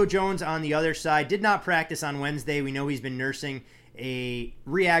 Julio Jones on the other side did not practice on Wednesday. We know he's been nursing a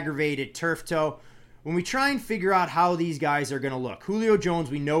re-aggravated turf toe. When we try and figure out how these guys are going to look, Julio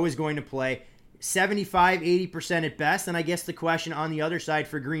Jones we know is going to play 75-80% at best, and I guess the question on the other side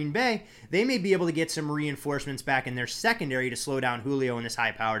for Green Bay, they may be able to get some reinforcements back in their secondary to slow down Julio in this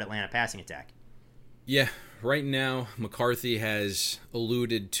high-powered Atlanta passing attack. Yeah, right now McCarthy has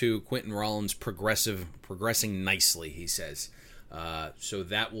alluded to Quentin Rollins progressing nicely, he says. So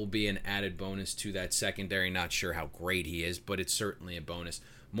that will be an added bonus to that secondary. Not sure how great he is, but it's certainly a bonus.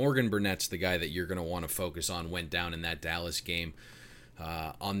 Morgan Burnett's the guy that you're going to want to focus on. Went down in that Dallas game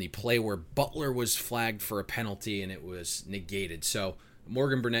on the play where Butler was flagged for a penalty and it was negated. So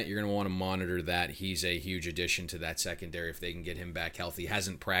Morgan Burnett, you're going to want to monitor that. He's a huge addition to that secondary if they can get him back healthy.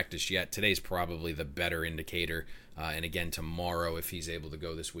 Hasn't practiced yet. Today's probably the better indicator. And again, tomorrow if he's able to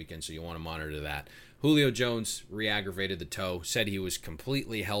go this weekend. So you want to monitor that. Julio Jones re-aggravated the toe. Said he was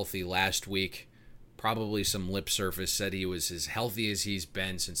completely healthy last week. Probably some lip surface, said he was as healthy as he's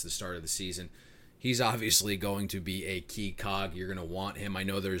been since the start of the season. He's obviously going to be a key cog. You're going to want him. I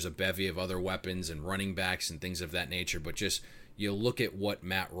know there's a bevy of other weapons and running backs and things of that nature, but just you look at what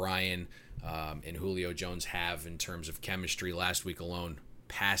Matt Ryan and Julio Jones have in terms of chemistry. Last week alone,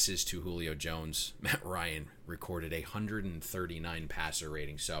 passes to Julio Jones, Matt Ryan recorded 139 passer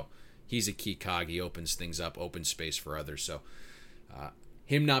rating. So he's a key cog. He opens things up, opens space for others. So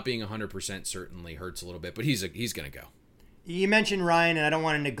him not being 100% certainly hurts a little bit, but he's going to go. You mentioned Ryan, and I don't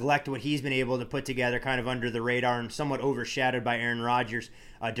want to neglect what he's been able to put together kind of under the radar and somewhat overshadowed by Aaron Rodgers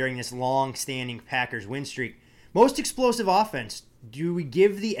during this long-standing Packers win streak. Most explosive offense. Do we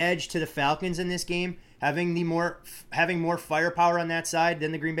give the edge to the Falcons in this game, having more firepower on that side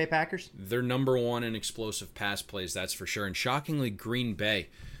than the Green Bay Packers? They're number one in explosive pass plays, that's for sure. And shockingly, Green Bay,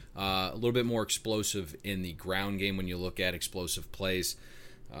 a little bit more explosive in the ground game when you look at explosive plays.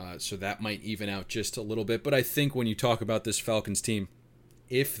 So that might even out just a little bit. But I think when you talk about this Falcons team,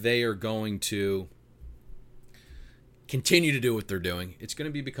 if they are going to continue to do what they're doing, it's going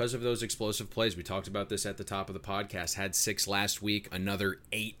to be because of those explosive plays. We talked about this at the top of the podcast. Had 6 last week, another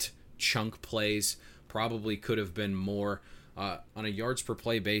 8 chunk plays. Probably could have been more. On a yards per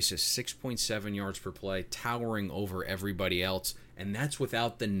play basis, 6.7 yards per play, towering over everybody else. And that's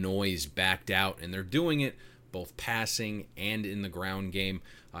without the noise backed out. And they're doing it both passing and in the ground game.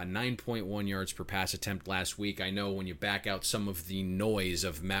 9.1 yards per pass attempt last week. I know when you back out some of the noise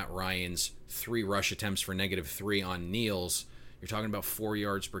of Matt Ryan's 3 rush attempts for -3 on kneels, you're talking about 4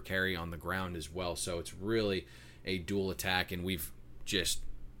 yards per carry on the ground as well. So it's really a dual attack, and we've just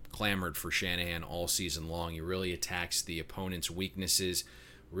clamored for Shanahan all season long. He really attacks the opponent's weaknesses,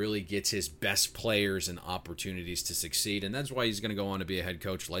 really gets his best players and opportunities to succeed, and that's why he's going to go on to be a head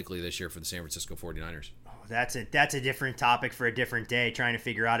coach likely this year for the San Francisco 49ers. Oh, that's a different topic for a different day, trying to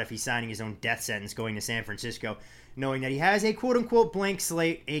figure out if he's signing his own death sentence going to San Francisco, knowing that he has a quote-unquote blank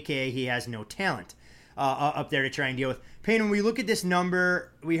slate, a.k.a. he has no talent up there to try and deal with. Payne, when we look at this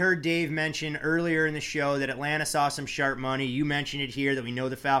number, we heard Dave mention earlier in the show that Atlanta saw some sharp money. You mentioned it here that we know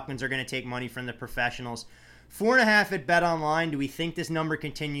the Falcons are going to take money from the professionals. 4.5 at BetOnline. Do we think this number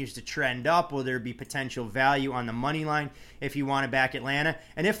continues to trend up? Will there be potential value on the money line if you want to back Atlanta?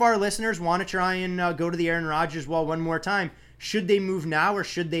 And if our listeners want to try and go to the Aaron Rodgers well one more time, should they move now or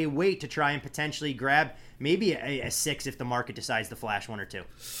should they wait to try and potentially grab maybe a 6 if the market decides to flash 1 or 2?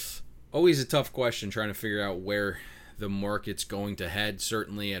 Always a tough question trying to figure out where the market's going to head.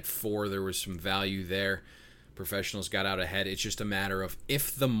 Certainly at 4 there was some value there. Professionals got out ahead. It's just a matter of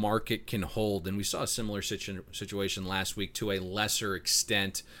if the market can hold. And we saw a similar situation last week to a lesser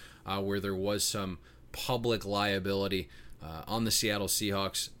extent where there was some public liability on the Seattle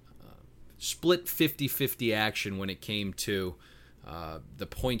Seahawks. Split 50-50 action when it came to the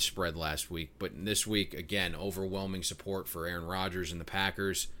point spread last week. But this week, again, overwhelming support for Aaron Rodgers and the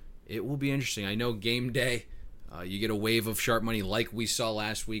Packers. It will be interesting. I know game day, you get a wave of sharp money like we saw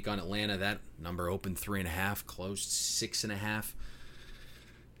last week on Atlanta. That number opened 3.5, closed 6.5. I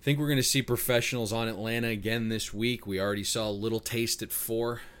think we're going to see professionals on Atlanta again this week. We already saw a little taste at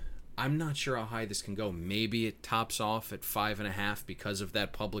 4. I'm not sure how high this can go. Maybe it tops off at 5.5 because of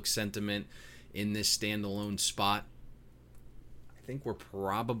that public sentiment in this standalone spot. I think we're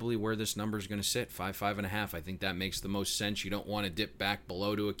probably where this number is going to sit, 5.5. I think that makes the most sense. You don't want to dip back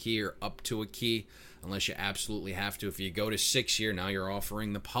below to a key or up to a key unless you absolutely have to. If you go to 6 here, now you're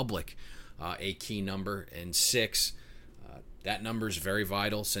offering the public a key number, and 6. That number is very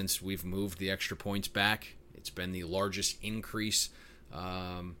vital since we've moved the extra points back. It's been the largest increase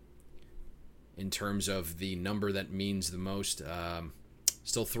in terms of the number that means the most.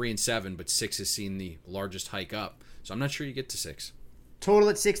 Still 3 and 7, but 6 has seen the largest hike up. So I'm not sure you get to 6. Total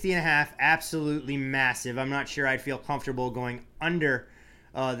at 60.5, absolutely massive. I'm not sure I'd feel comfortable going under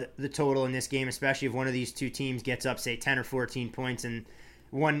the total in this game, especially if one of these two teams gets up, say, 10 or 14 points and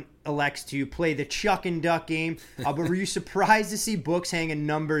one elects to play the chuck and duck game. But were you surprised to see books hang a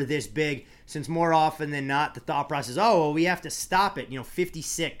number this big, since more often than not the thought process, we have to stop it,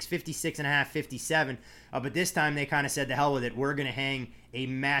 56, 56.5, 57. But this time they kind of said, the hell with it. We're going to hang a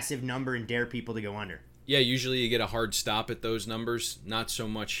massive number and dare people to go under. Yeah, usually you get a hard stop at those numbers. Not so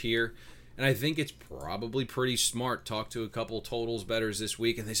much here. And I think it's probably pretty smart. Talked to a couple totals bettors this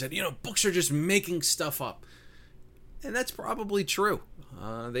week, and they said, books are just making stuff up. And that's probably true.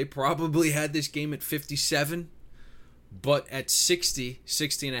 They probably had this game at 57, but at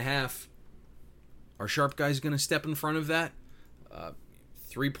 60.5, are sharp guys going to step in front of that?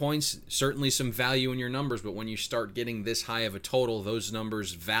 3 points, certainly some value in your numbers, but when you start getting this high of a total, those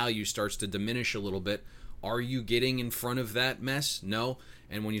numbers' value starts to diminish a little bit. Are you getting in front of that mess? No.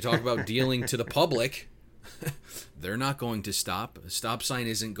 And when you talk about dealing to the public, they're not going to stop. A stop sign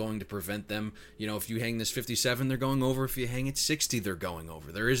isn't going to prevent them. If you hang this 57, they're going over. If you hang it 60, they're going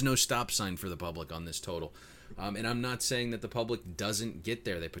over. There is no stop sign for the public on this total. And I'm not saying that the public doesn't get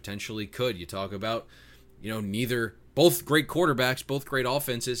there. They potentially could. You talk about, both great quarterbacks, both great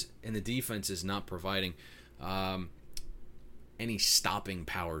offenses, and the defense is not providing any stopping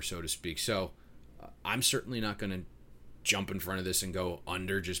power, so to speak. So I'm certainly not going to jump in front of this and go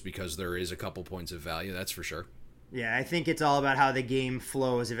under just because there is a couple points of value. That's for sure. Yeah, I think it's all about how the game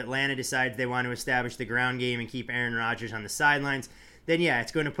flows. If Atlanta decides they want to establish the ground game and keep Aaron Rodgers on the sidelines, then yeah,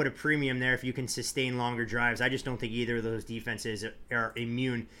 it's going to put a premium there if you can sustain longer drives. I just don't think either of those defenses are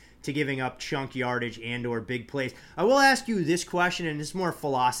immune to giving up chunk yardage and or big plays. I will ask you this question, and this is more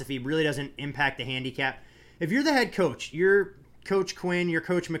philosophy. It really doesn't impact the handicap. If you're the head coach, you're Coach Quinn, you're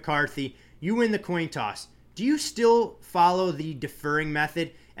Coach McCarthy, you win the coin toss. Do you still follow the deferring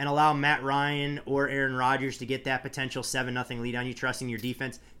method and allow Matt Ryan or Aaron Rodgers to get that potential 7-0 lead on you, trusting your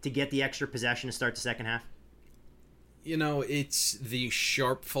defense to get the extra possession to start the second half? It's the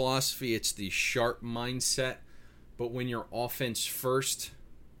sharp philosophy. It's the sharp mindset. But when you're offense first,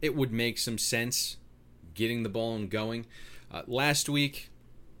 it would make some sense getting the ball and going. Last week,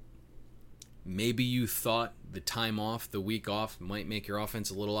 maybe you thought the time off, the week off, might make your offense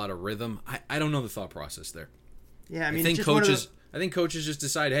a little out of rhythm. I don't know the thought process there. Yeah, I think coaches just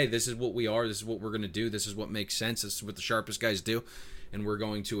decide, hey, this is what we are, this is what we're going to do, this is what makes sense, this is what the sharpest guys do, and we're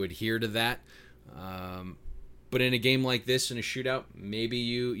going to adhere to that. But in a game like this, in a shootout, maybe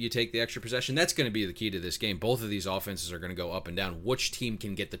you take the extra possession. That's going to be the key to this game. Both of these offenses are going to go up and down. Which team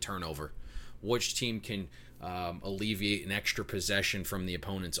can get the turnover? Which team can alleviate an extra possession from the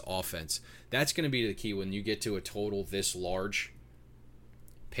opponent's offense? That's going to be the key when you get to a total this large.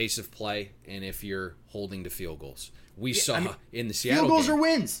 Pace of play, and if you're holding to field goals. We saw in the Seattle field goals game. Are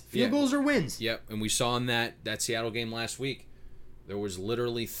wins. Field goals are wins. Yep, and we saw in that Seattle game last week, there was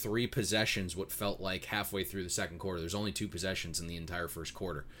literally 3 possessions what felt like halfway through the second quarter. There's only 2 possessions in the entire first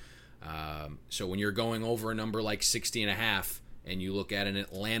quarter. So when you're going over a number like 60.5, and you look at an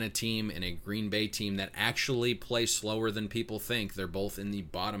Atlanta team and a Green Bay team that actually play slower than people think, they're both in the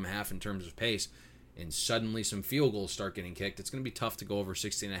bottom half in terms of pace, and suddenly some field goals start getting kicked, it's going to be tough to go over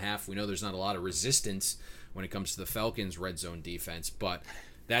 60.5. We know there's not a lot of resistance when it comes to the Falcons' red zone defense, but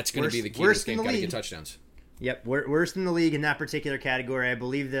that's going to be the key to this game. Got to get touchdowns. Yep, worst in the league in that particular category. I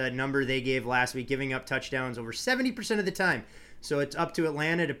believe the number they gave last week, giving up touchdowns over 70% of the time. So it's up to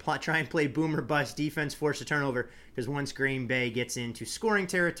Atlanta to try and play boom or bust defense, force a turnover, because once Green Bay gets into scoring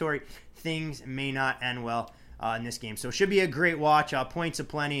territory, things may not end well in this game. So it should be a great watch. Points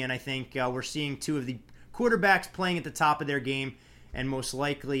aplenty, and I think we're seeing 2 of the quarterbacks playing at the top of their game, and most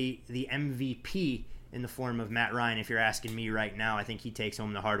likely the MVP in the form of Matt Ryan. If you're asking me right now, I think he takes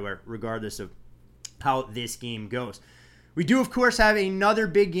home the hardware regardless of how this game goes. We do, of course, have another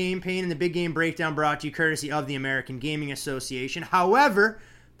big game pane in the big game breakdown brought to you courtesy of the American Gaming Association. However,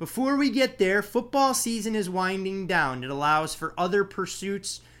 before we get there, football season is winding down. It allows for other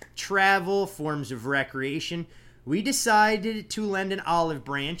pursuits, travel, forms of recreation. We decided to lend an olive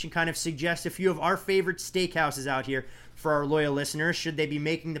branch and kind of suggest a few of our favorite steakhouses out here for our loyal listeners, should they be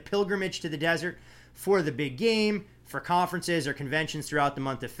making the pilgrimage to the desert for the big game, for conferences or conventions throughout the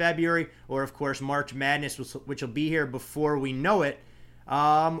month of February, or of course March Madness, which will be here before we know it.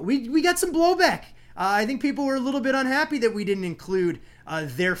 We got some blowback. I think people were a little bit unhappy that we didn't include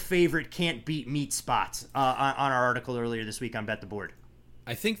their favorite can't beat meat spots on our article earlier this week on Bet the Board.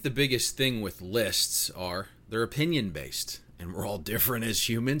 I think the biggest thing with lists are they're opinion based, and we're all different as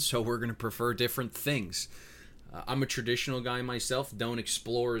humans, so we're going to prefer different things. I'm a traditional guy myself, don't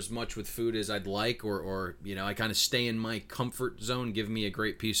explore as much with food as I'd like, or I kind of stay in my comfort zone. Give me a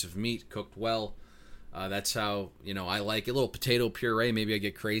great piece of meat, cooked well. That's how, I like it. A little potato puree, maybe I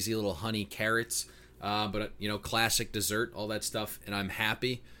get crazy, a little honey carrots, but classic dessert, all that stuff, and I'm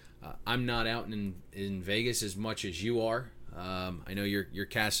happy. I'm not out in Vegas as much as you are. I know you're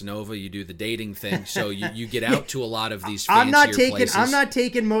Casanova. You do the dating thing, so you get out to a lot of these fancier places. I'm not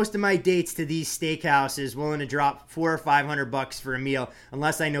taking most of my dates to these steakhouses, willing to drop $400 or $500 for a meal,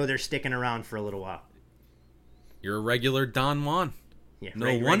 unless I know they're sticking around for a little while. You're a regular Don Juan. Yeah,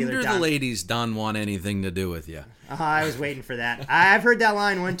 no wonder the ladies don't want anything to do with you. I was waiting for that. I've heard that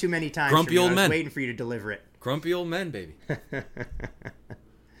line one too many times. Grumpy old men. I was waiting for you to deliver it. Grumpy old men, baby.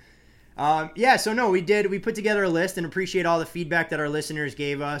 We put together a list and appreciate all the feedback that our listeners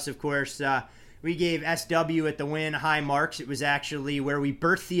gave us. Of course, we gave SW at the win high marks. It was actually where we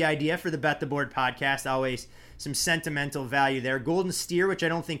birthed the idea for the Bet the Board podcast. Always some sentimental value there. Golden Steer, which I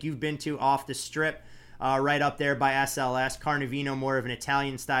don't think you've been to, off the strip, right up there by SLS. Carnivino, more of an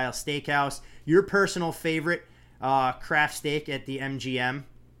Italian-style steakhouse. Your personal favorite, craft steak at the MGM.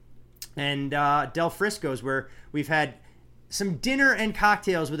 And Del Frisco's, where we've had some dinner and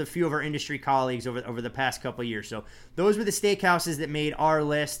cocktails with a few of our industry colleagues over the past couple of years. So those were the steakhouses that made our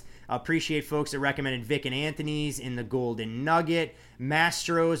list. Appreciate folks that recommended Vic and Anthony's in the Golden Nugget.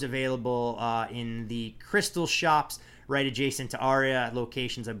 Mastro's available in the Crystal Shops right adjacent to Aria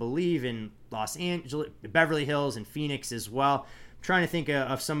locations, I believe, in Los Angeles, Beverly Hills, and Phoenix as well. I'm trying to think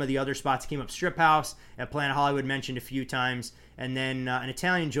of some of the other spots that came up. Strip House at Planet Hollywood mentioned a few times. And then an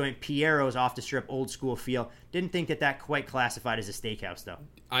Italian joint, Piero's, off the strip, old school feel. Didn't think that quite classified as a steakhouse, though.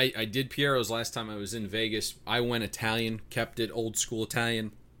 I did Piero's last time I was in Vegas. I went Italian, kept it old school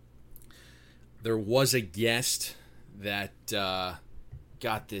Italian. There was a guest that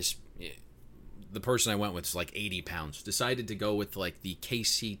got this. The person I went with is like 80 pounds. Decided to go with like the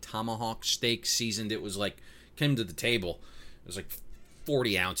KC Tomahawk steak seasoned. It was like, came to the table. It was like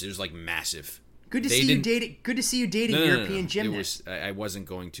 40 ounces. It was like massive. Good to see you dating European gymnasts. I wasn't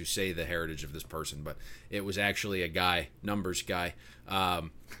going to say the heritage of this person, but it was actually a guy, numbers guy,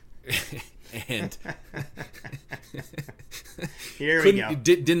 and here we go.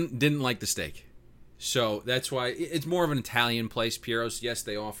 Didn't like the steak, so that's why it's more of an Italian place. Piero's, yes,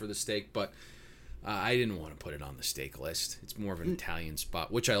 they offer the steak, but I didn't want to put it on the steak list. It's more of an Italian spot,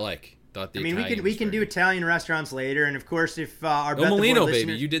 which I like. Thought the I mean, Italian we can do Italian restaurants later, and of course, if our Il Mulino,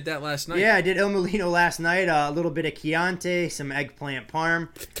 baby, you did that last night. Yeah, I did Il Mulino last night. A little bit of Chianti, some eggplant parm,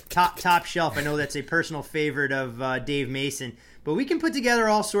 top shelf. I know that's a personal favorite of Dave Mason, but we can put together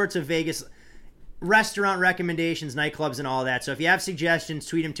all sorts of Vegas restaurant recommendations, nightclubs, and all that. So if you have suggestions,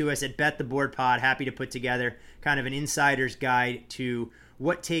 tweet them to us at BetTheBoardPod. Happy to put together kind of an insider's guide to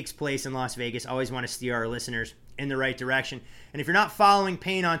what takes place in Las Vegas. Always want to steer our listeners in the right direction. And if you're not following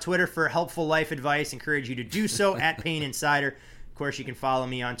Payne on Twitter for helpful life advice, encourage you to do so at Payne Insider. Of course, you can follow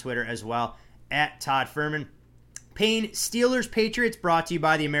me on Twitter as well at Todd Furman. Payne, Steelers Patriots, brought to you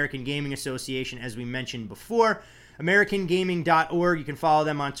by the American Gaming Association, as we mentioned before. AmericanGaming.org. You can follow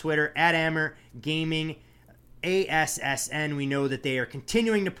them on Twitter at AmeriGaming, ASSN. We know that they are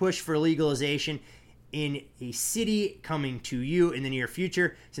continuing to push for legalization in a city coming to you in the near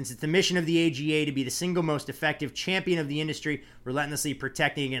future, since it's the mission of the AGA to be the single most effective champion of the industry, relentlessly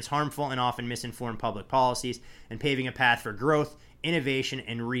protecting against harmful and often misinformed public policies and paving a path for growth, innovation,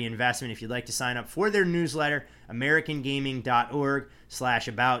 and reinvestment. If you'd like to sign up for their newsletter,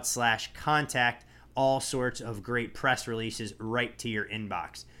 AmericanGaming.org/about/contact. All sorts of great press releases right to your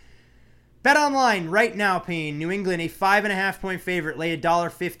inbox. Bet online right now, Payne. New England, a 5.5-point favorite. Lay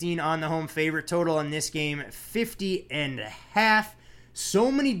 $1.15 on the home favorite. Total on this game, 50.5.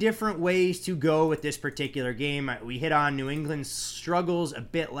 So many different ways to go with this particular game. We hit on New England's struggles a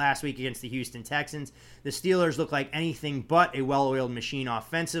bit last week against the Houston Texans. The Steelers look like anything but a well-oiled machine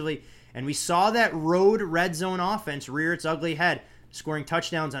offensively. And we saw that road red zone offense rear its ugly head, scoring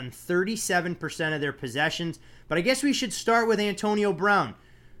touchdowns on 37% of their possessions. But I guess we should start with Antonio Brown.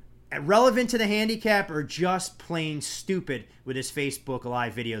 Relevant to the handicap or just plain stupid with his Facebook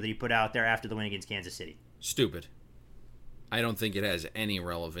Live video that he put out there after the win against Kansas City? Stupid. I don't think it has any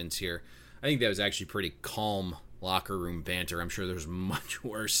relevance here. I think that was actually pretty calm locker room banter. I'm sure there's much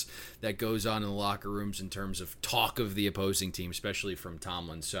worse that goes on in the locker rooms in terms of talk of the opposing team, especially from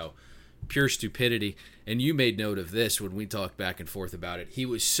Tomlin. So, pure stupidity. And you made note of this when we talked back and forth about it. He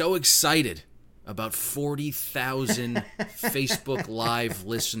was so excited about 40,000 Facebook Live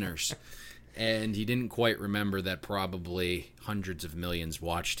listeners, and he didn't quite remember that probably hundreds of millions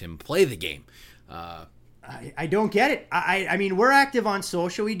watched him play the game. I don't get it. I mean, we're active on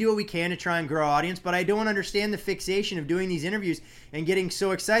social. We do what we can to try and grow our audience, but I don't understand the fixation of doing these interviews and getting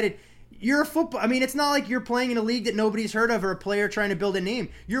so excited. You're a football. I mean, it's not like you're playing in a league that nobody's heard of or a player trying to build a name.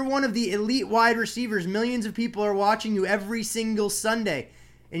 You're one of the elite wide receivers. Millions of people are watching you every single Sunday,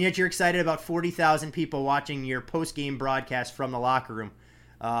 and yet you're excited about 40,000 people watching your post-game broadcast from the locker room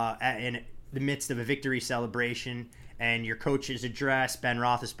in the midst of a victory celebration and your coach's address, Ben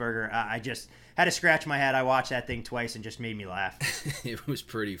Roethlisberger. I just had to scratch my head. I watched that thing twice and just made me laugh. It was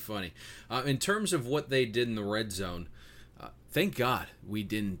pretty funny. In terms of what they did in the red zone, thank God we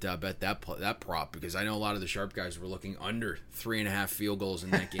didn't bet that prop, because I know a lot of the sharp guys were looking under 3.5 field goals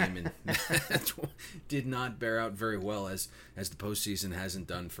in that game, and that did not bear out very well as the postseason hasn't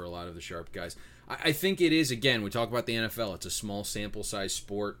done for a lot of the sharp guys. I think it is, again, we talk about the NFL, it's a small sample size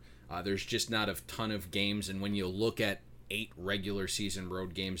sport. There's just not a ton of games, and when you look at 8 regular season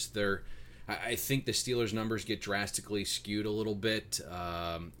road games, I think the Steelers' numbers get drastically skewed a little bit.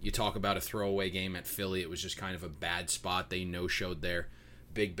 You talk about a throwaway game at Philly. It was just kind of a bad spot. They no-showed there.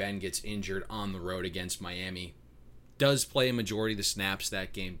 Big Ben gets injured on the road against Miami. Does play a majority of the snaps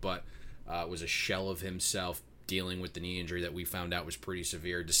that game, but was a shell of himself dealing with the knee injury that we found out was pretty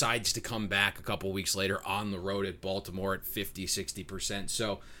severe. Decides to come back a couple weeks later on the road at Baltimore at 50-60%.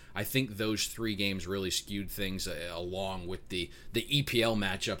 So I think those 3 games really skewed things along with the EPL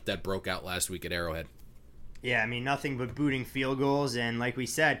matchup that broke out last week at Arrowhead. Yeah, I mean, nothing but booting field goals. And like we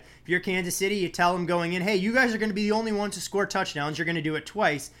said, if you're Kansas City, you tell them going in, hey, you guys are going to be the only ones to score touchdowns. You're going to do it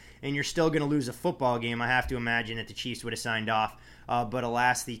twice, and you're still going to lose a football game. I have to imagine that the Chiefs would have signed off. But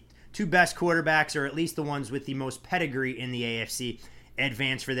alas, the 2 best quarterbacks, or at least the ones with the most pedigree in the AFC,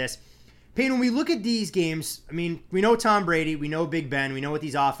 advance for this. Payne, when we look at these games, I mean, we know Tom Brady, we know Big Ben, we know what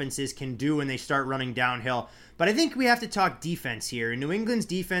these offenses can do when they start running downhill. But I think we have to talk defense here. And New England's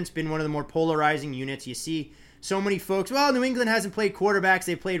defense been one of the more polarizing units. You see so many folks, well, New England hasn't played quarterbacks,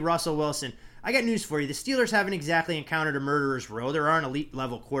 they played Russell Wilson. I got news for you. The Steelers haven't exactly encountered a murderer's row. There aren't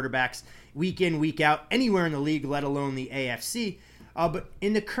elite-level quarterbacks week in, week out, anywhere in the league, let alone the AFC. But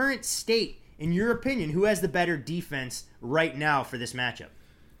in the current state, in your opinion, who has the better defense right now for this matchup?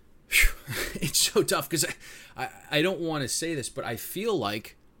 It's so tough because I don't want to say this, but I feel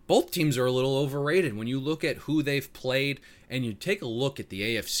like both teams are a little overrated. When you look at who they've played and you take a look at the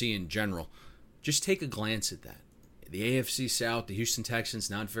AFC in general, just take a glance at that. The AFC South, the Houston Texans,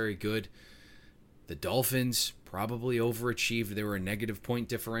 not very good. The Dolphins probably overachieved. They were a negative point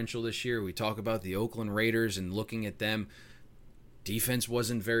differential this year. We talk about the Oakland Raiders and looking at them. Defense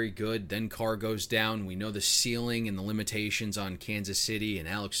wasn't very good. Then Carr goes down. We know the ceiling and the limitations on Kansas City and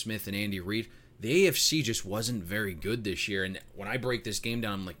Alex Smith and Andy Reid. The AFC just wasn't very good this year. And when I break this game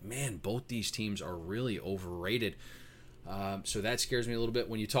down, I'm like, man, both these teams are really overrated. So that scares me a little bit.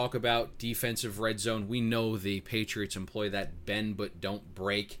 When you talk about defensive red zone, we know the Patriots employ that bend but don't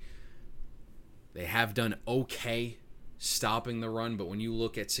break. They have done okay stopping the run, but when you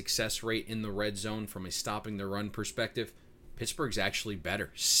look at success rate in the red zone from a stopping the run perspective, Pittsburgh's actually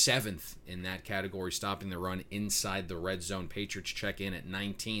better. 7th in that category, stopping the run inside the red zone. Patriots check in at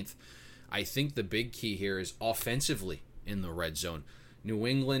 19th. I think the big key here is offensively in the red zone. New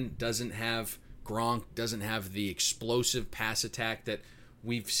England doesn't have Gronk, doesn't have the explosive pass attack that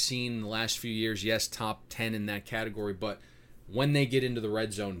we've seen in the last few years. Yes, top 10 in that category, but when they get into the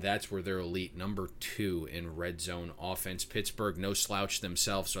red zone, that's where they're elite. Number 2 in red zone offense. Pittsburgh, no slouch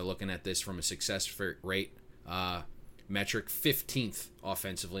themselves, so looking at this from a success rate metric, 15th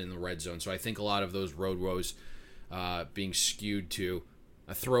offensively in the red zone. So I think a lot of those road woes being skewed to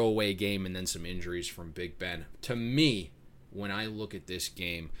a throwaway game and then some injuries from Big Ben. To me, when I look at this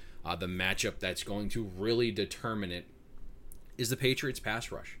game, the matchup that's going to really determine it is the Patriots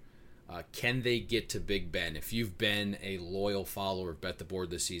pass rush. Can they get to Big Ben? If you've been a loyal follower of Bet the Board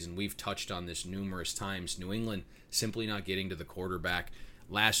this season, we've touched on this numerous times. New England simply not getting to the quarterback.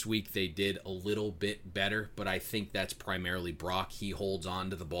 Last week they did a little bit better, but I think that's primarily Brock. He holds on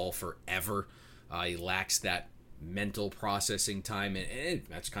to the ball forever. He lacks that mental processing time, and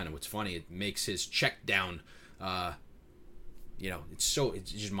that's kind of what's funny. It makes his check down,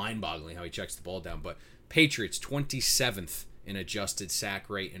 it's just mind-boggling how he checks the ball down. But Patriots 27th in adjusted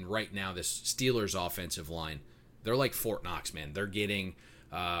sack rate, and right now this Steelers offensive line, they're like Fort Knox, man. They're getting,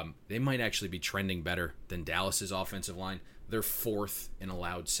 they might actually be trending better than Dallas's offensive line. They're 4th in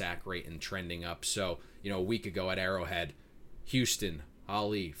allowed sack rate and trending up. So, a week ago at Arrowhead, Houston,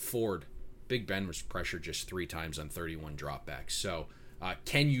 Ali, Ford, Big Ben was pressured just 3 times on 31 dropbacks. So,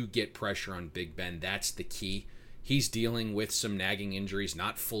 can you get pressure on Big Ben? That's the key. He's dealing with some nagging injuries,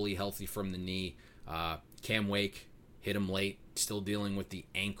 not fully healthy from the knee. Cam Wake hit him late, still dealing with the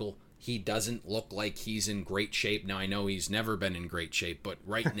ankle. He doesn't look like he's in great shape. Now, I know he's never been in great shape, but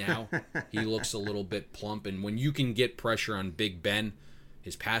right now he looks a little bit plump. And when you can get pressure on Big Ben,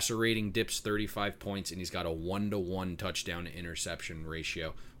 his passer rating dips 35 points, and he's got a 1-to-1 touchdown to interception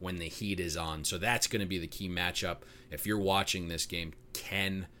ratio when the heat is on. So that's going to be the key matchup. If you're watching this game,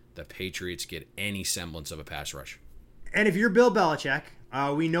 can the Patriots get any semblance of a pass rush? And if you're Bill Belichick,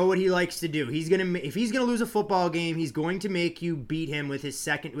 we know what he likes to do. If he's gonna lose a football game, he's going to make you beat him with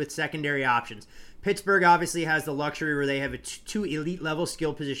secondary options. Pittsburgh obviously has the luxury where they have 2 elite level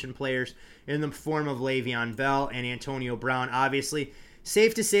skill position players in the form of Le'Veon Bell and Antonio Brown. Obviously,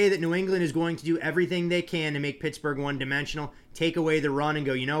 safe to say that New England is going to do everything they can to make Pittsburgh one-dimensional, take away the run, and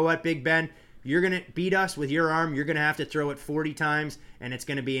go, you know what, Big Ben? You're going to beat us with your arm. You're going to have to throw it 40 times, and it's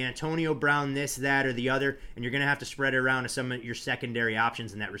going to be Antonio Brown, this, that, or the other, and you're going to have to spread it around to some of your secondary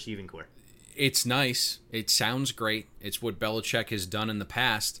options in that receiving core. It's nice. It sounds great. It's what Belichick has done in the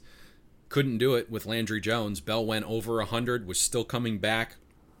past. Couldn't do it with Landry Jones. Bell went over 100, was still coming back,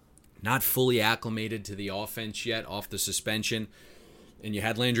 not fully acclimated to the offense yet, off the suspension, and you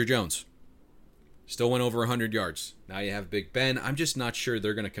had Landry Jones. Still went over 100 yards. Now you have Big Ben. I'm just not sure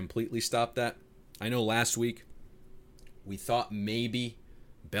they're going to completely stop that. I know last week we thought maybe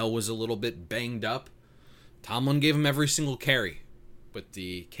Bell was a little bit banged up. Tomlin gave him every single carry. But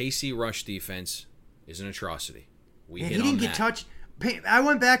the KC rush defense is an atrocity. He didn't get touched. I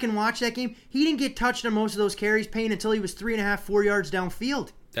went back and watched that game. He didn't get touched on most of those carries, Payne, until he was 3.5, 4 yards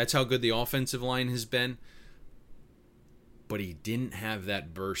downfield. That's how good the offensive line has been. But he didn't have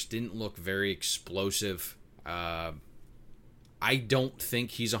that burst, didn't look very explosive. I don't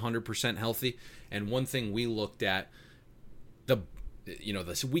think he's 100% healthy. And one thing we looked at,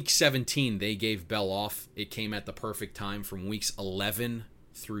 this week 17, they gave Bell off. It came at the perfect time. From weeks 11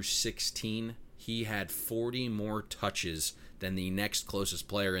 through 16, he had 40 more touches than the next closest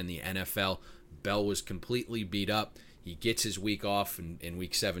player in the NFL. Bell was completely beat up. He gets his week off in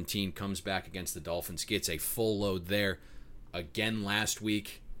week 17, comes back against the Dolphins, gets a full load there. Again last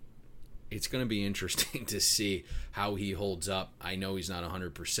week. It's going to be interesting to see how he holds up. I know he's not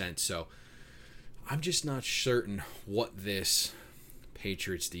 100%, so I'm just not certain what this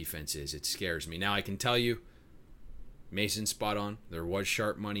Patriots defense is. It scares me. Now, I can tell you, Mason's spot on. There was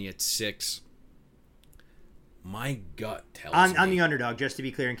sharp money at 6. My gut tells me... On the underdog, just to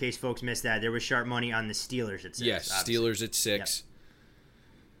be clear, in case folks missed that, there was sharp money on the Steelers at 6. Yes, obviously. Steelers at 6. Yep.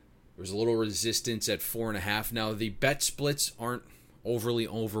 There was a little resistance at 4.5. Now, the bet splits aren't overly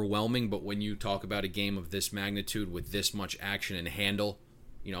overwhelming, but when you talk about a game of this magnitude with this much action and handle,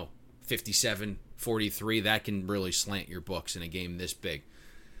 57-43, that can really slant your books in a game this big.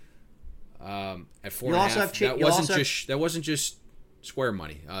 At 4.5, that wasn't just square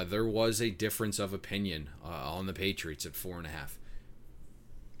money. There was a difference of opinion on the Patriots at 4.5.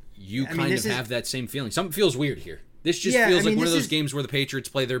 You have that same feeling. Something feels weird here. This just feels like one of those games where the Patriots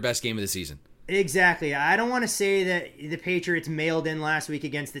play their best game of the season. Exactly. I don't want to say that the Patriots mailed in last week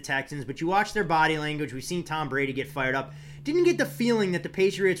against the Texans, but you watch their body language. We've seen Tom Brady get fired up. Didn't get the feeling that the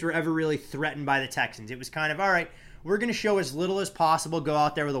Patriots were ever really threatened by the Texans. It was kind of, all right, we're going to show as little as possible, go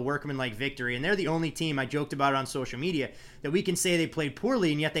out there with a workmanlike victory. And they're the only team, I joked about it on social media, that we can say they played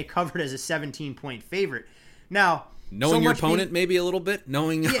poorly, and yet they covered as a 17-point favorite. Now, knowing your opponent maybe a little bit,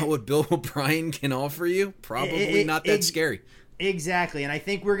 knowing what Bill O'Brien can offer you, probably not that scary. Exactly, and I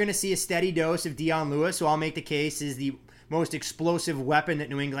think we're going to see a steady dose of Dion Lewis, who I'll make the case is the most explosive weapon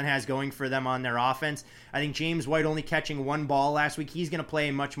that New England has going for them on their offense. I think James White only catching one ball last week. He's going to play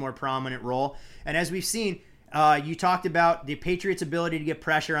a much more prominent role. And as we've seen, you talked about the Patriots' ability to get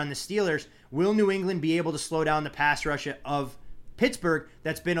pressure on the Steelers. Will New England be able to slow down the pass rush of Pittsburgh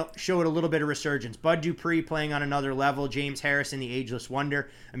that's showed a little bit of resurgence? Bud Dupree playing on another level. James Harrison, the ageless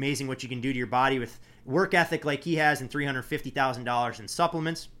wonder. Amazing what you can do to your body with work ethic like he has, and $350,000 in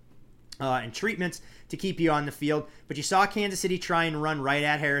supplements and treatments to keep you on the field. But you saw Kansas City try and run right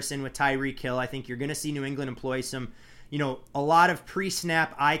at Harrison with Tyreek Hill. I think you're going to see New England employ some, a lot of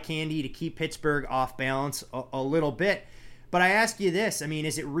pre-snap eye candy to keep Pittsburgh off balance a little bit. But I ask you this,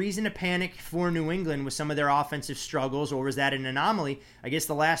 is it reason to panic for New England with some of their offensive struggles, or was that an anomaly? I guess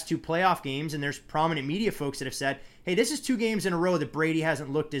the last two playoff games, and there's prominent media folks that have said, hey, this is 2 games in a row that Brady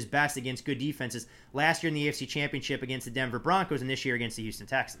hasn't looked his best against good defenses. Last year in the AFC Championship against the Denver Broncos, and this year against the Houston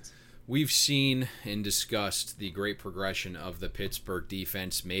Texans. We've seen and discussed the great progression of the Pittsburgh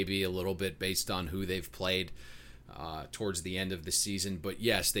defense, maybe a little bit based on who they've played towards the end of the season. But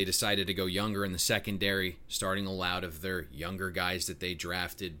yes, they decided to go younger in the secondary, starting a lot of their younger guys that they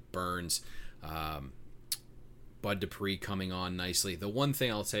drafted. Burns, Bud Dupree coming on nicely. The one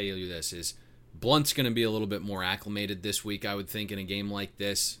thing I'll tell you this is Blunt's going to be a little bit more acclimated this week, I would think, in a game like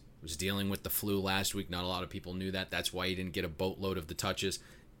this. Was dealing with the flu last week. Not a lot of people knew that. That's why he didn't get a boatload of the touches.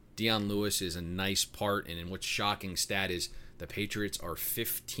 Dion Lewis is a nice part, and what's shocking stat is the Patriots are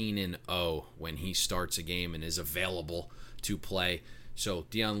 15-0 when he starts a game and is available to play. So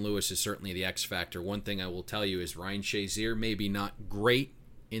Dion Lewis is certainly the X factor. One thing I will tell you is Ryan Shazier, maybe not great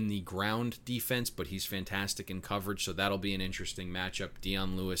in the ground defense, but he's fantastic in coverage, so that'll be an interesting matchup.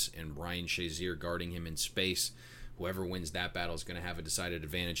 Dion Lewis and Ryan Shazier guarding him in space. Whoever wins that battle is going to have a decided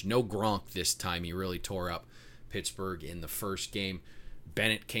advantage. No Gronk this time. He really tore up Pittsburgh in the first game.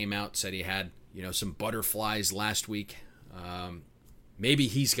 Bennett came out, said he had some butterflies last week. Maybe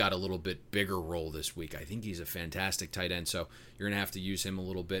he's got a little bit bigger role this week. I think he's a fantastic tight end, so you're going to have to use him a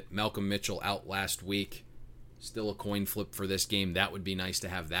little bit. Malcolm Mitchell out last week. Still a coin flip for this game. That would be nice to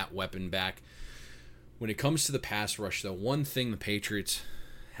have that weapon back. When it comes to the pass rush, though, one thing the Patriots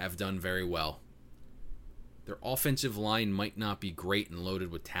have done very well, their offensive line might not be great and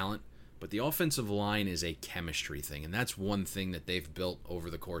loaded with talent, but the offensive line is a chemistry thing, and that's one thing that they've built over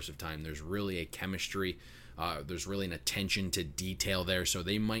the course of time. There's really a chemistry. There's really an attention to detail there, so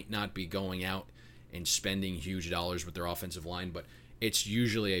they might not be going out and spending huge dollars with their offensive line, but it's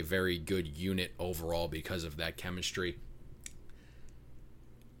usually a very good unit overall because of that chemistry.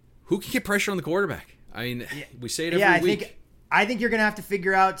 Who can get pressure on the quarterback? We say it every week. I think you're going to have to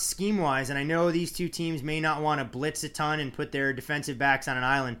figure out scheme-wise, and I know these two teams may not want to blitz a ton and put their defensive backs on an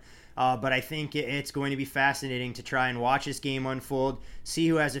island, but I think it's going to be fascinating to try and watch this game unfold, see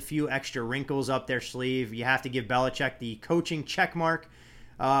who has a few extra wrinkles up their sleeve. You have to give Belichick the coaching check mark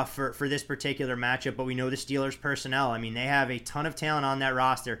for this particular matchup, but we know the Steelers' personnel. They have a ton of talent on that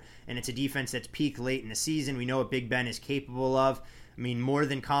roster, and it's a defense that's peaked late in the season. We know what Big Ben is capable of. More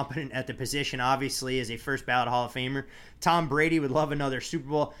than competent at the position, obviously, as a first ballot Hall of Famer. Tom Brady would love another Super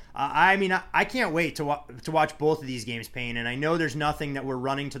Bowl. I can't wait to watch both of these games, Payne, and I know there's nothing that we're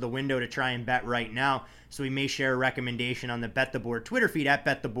running to the window to try and bet right now, so we may share a recommendation on the Bet the Board Twitter feed at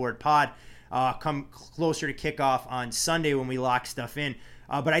BetTheBoardPod come closer to kickoff on Sunday when we lock stuff in.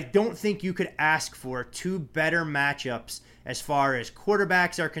 But I don't think you could ask for two better matchups as far as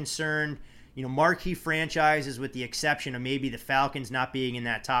quarterbacks are concerned. Marquee franchises with the exception of maybe the Falcons not being in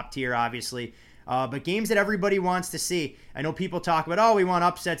that top tier, obviously. But games that everybody wants to see. I know people talk about, we want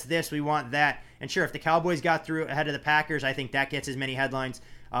upsets this, we want that. And sure, if the Cowboys got through ahead of the Packers, I think that gets as many headlines.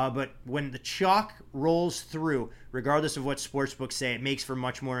 But when the chalk rolls through, regardless of what sportsbooks say, it makes for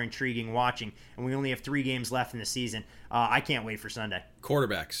much more intriguing watching. And we only have 3 games left in the season. I can't wait for Sunday.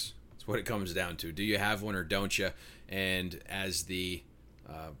 Quarterbacks. That's what it comes down to. Do you have one or don't you? And as the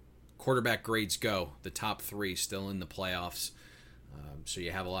quarterback grades go, the top 3 still in the playoffs. So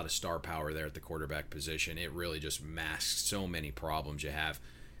you have a lot of star power there at the quarterback position. It really just masks so many problems you have.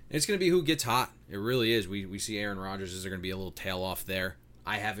 And it's going to be who gets hot. It really is. We see Aaron Rodgers. Is there going to be a little tail off there?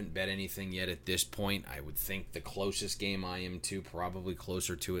 I haven't bet anything yet at this point. I would think the closest game I am to, probably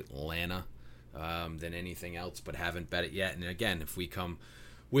closer to Atlanta than anything else, but haven't bet it yet. And again, if we come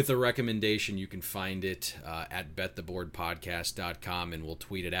with a recommendation, you can find it at bettheboardpodcast.com, and we'll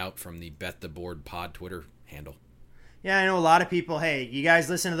tweet it out from the Bet the Board Pod Twitter handle. Yeah, I know a lot of people, hey, you guys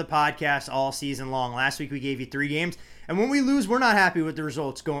listen to the podcast all season long. Last week we gave you 3 games, and when we lose, we're not happy with the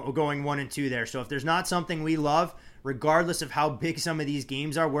results going 1 and 2 there. So if there's not something we love, regardless of how big some of these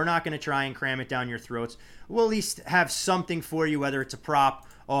games are, we're not going to try and cram it down your throats. We'll at least have something for you, whether it's a prop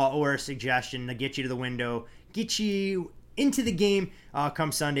or a suggestion to get you to the window, get you into the game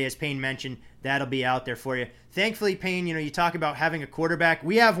come Sunday. As Payne mentioned, that'll be out there for you. Thankfully, Payne, you talk about having a quarterback.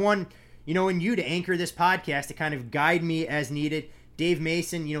 We have one, in you to anchor this podcast, to kind of guide me as needed. Dave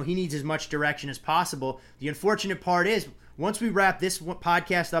Mason, he needs as much direction as possible. The unfortunate part is, once we wrap this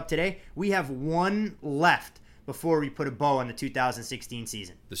podcast up today, we have 1 left before we put a bow on the 2016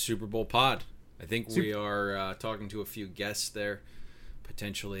 season. The Super Bowl pod. I think we are talking to a few guests there,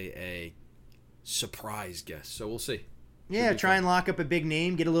 potentially a surprise guest. So we'll see. Yeah, try and lock up a big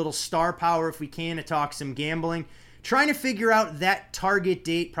name, get a little star power if we can to talk some gambling. Trying to figure out that target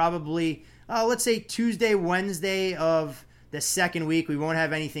date, probably, let's say Tuesday, Wednesday of the second week. We won't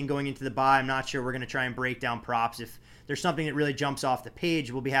have anything going into the bye. I'm not sure. We're going to try and break down props. If there's something that really jumps off the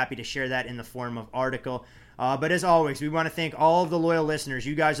page, we'll be happy to share that in the form of article. But as always, we want to thank all of the loyal listeners.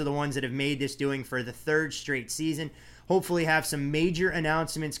 You guys are the ones that have made this doing for the 3rd straight season. Hopefully have some major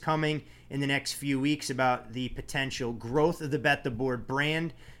announcements coming in the next few weeks about the potential growth of the Bet the Board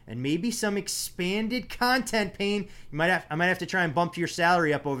brand and maybe some expanded content, Payne. I might have to try and bump your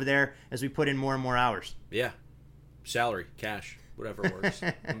salary up over there as we put in more and more hours. Yeah. Salary, cash, whatever works.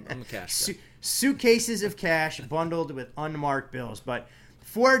 I'm a cash guy. Suitcases of cash bundled with unmarked bills. But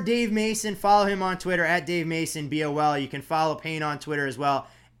for Dave Mason, follow him on Twitter at Dave Mason BOL. You can follow Payne on Twitter as well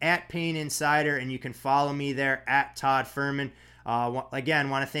at Payne Insider, and you can follow me there at Todd Furman. Again,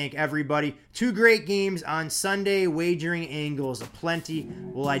 want to thank everybody. 2 great games on Sunday. Wagering angles aplenty.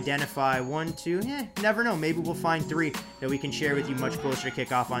 We'll identify 1, 2. Never know. Maybe we'll find 3 that we can share with you much closer to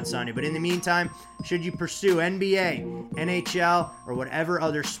kickoff on Sunday. But in the meantime, should you pursue NBA, NHL, or whatever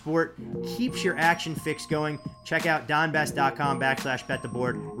other sport keeps your action fix going, check out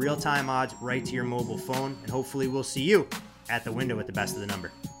donbest.com/bettheboard. Real-time odds right to your mobile phone. And hopefully we'll see you at the window with the best of the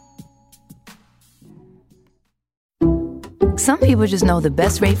number. Some people just know the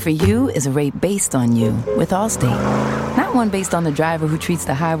best rate for you is a rate based on you with Allstate. Not one based on the driver who treats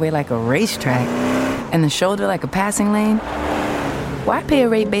the highway like a racetrack and the shoulder like a passing lane. Why pay a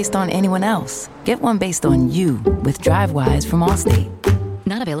rate based on anyone else? Get one based on you with DriveWise from Allstate.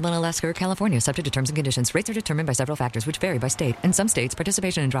 Not available in Alaska or California, subject to terms and conditions. Rates are determined by several factors, which vary by state. In some states,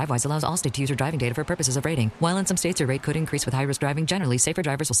 participation in DriveWise allows Allstate to use your driving data for purposes of rating. While in some states, your rate could increase with high-risk driving. Generally, safer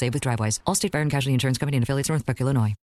drivers will save with DriveWise. Allstate Fire and Casualty Insurance Company and affiliates, Northbrook, Illinois.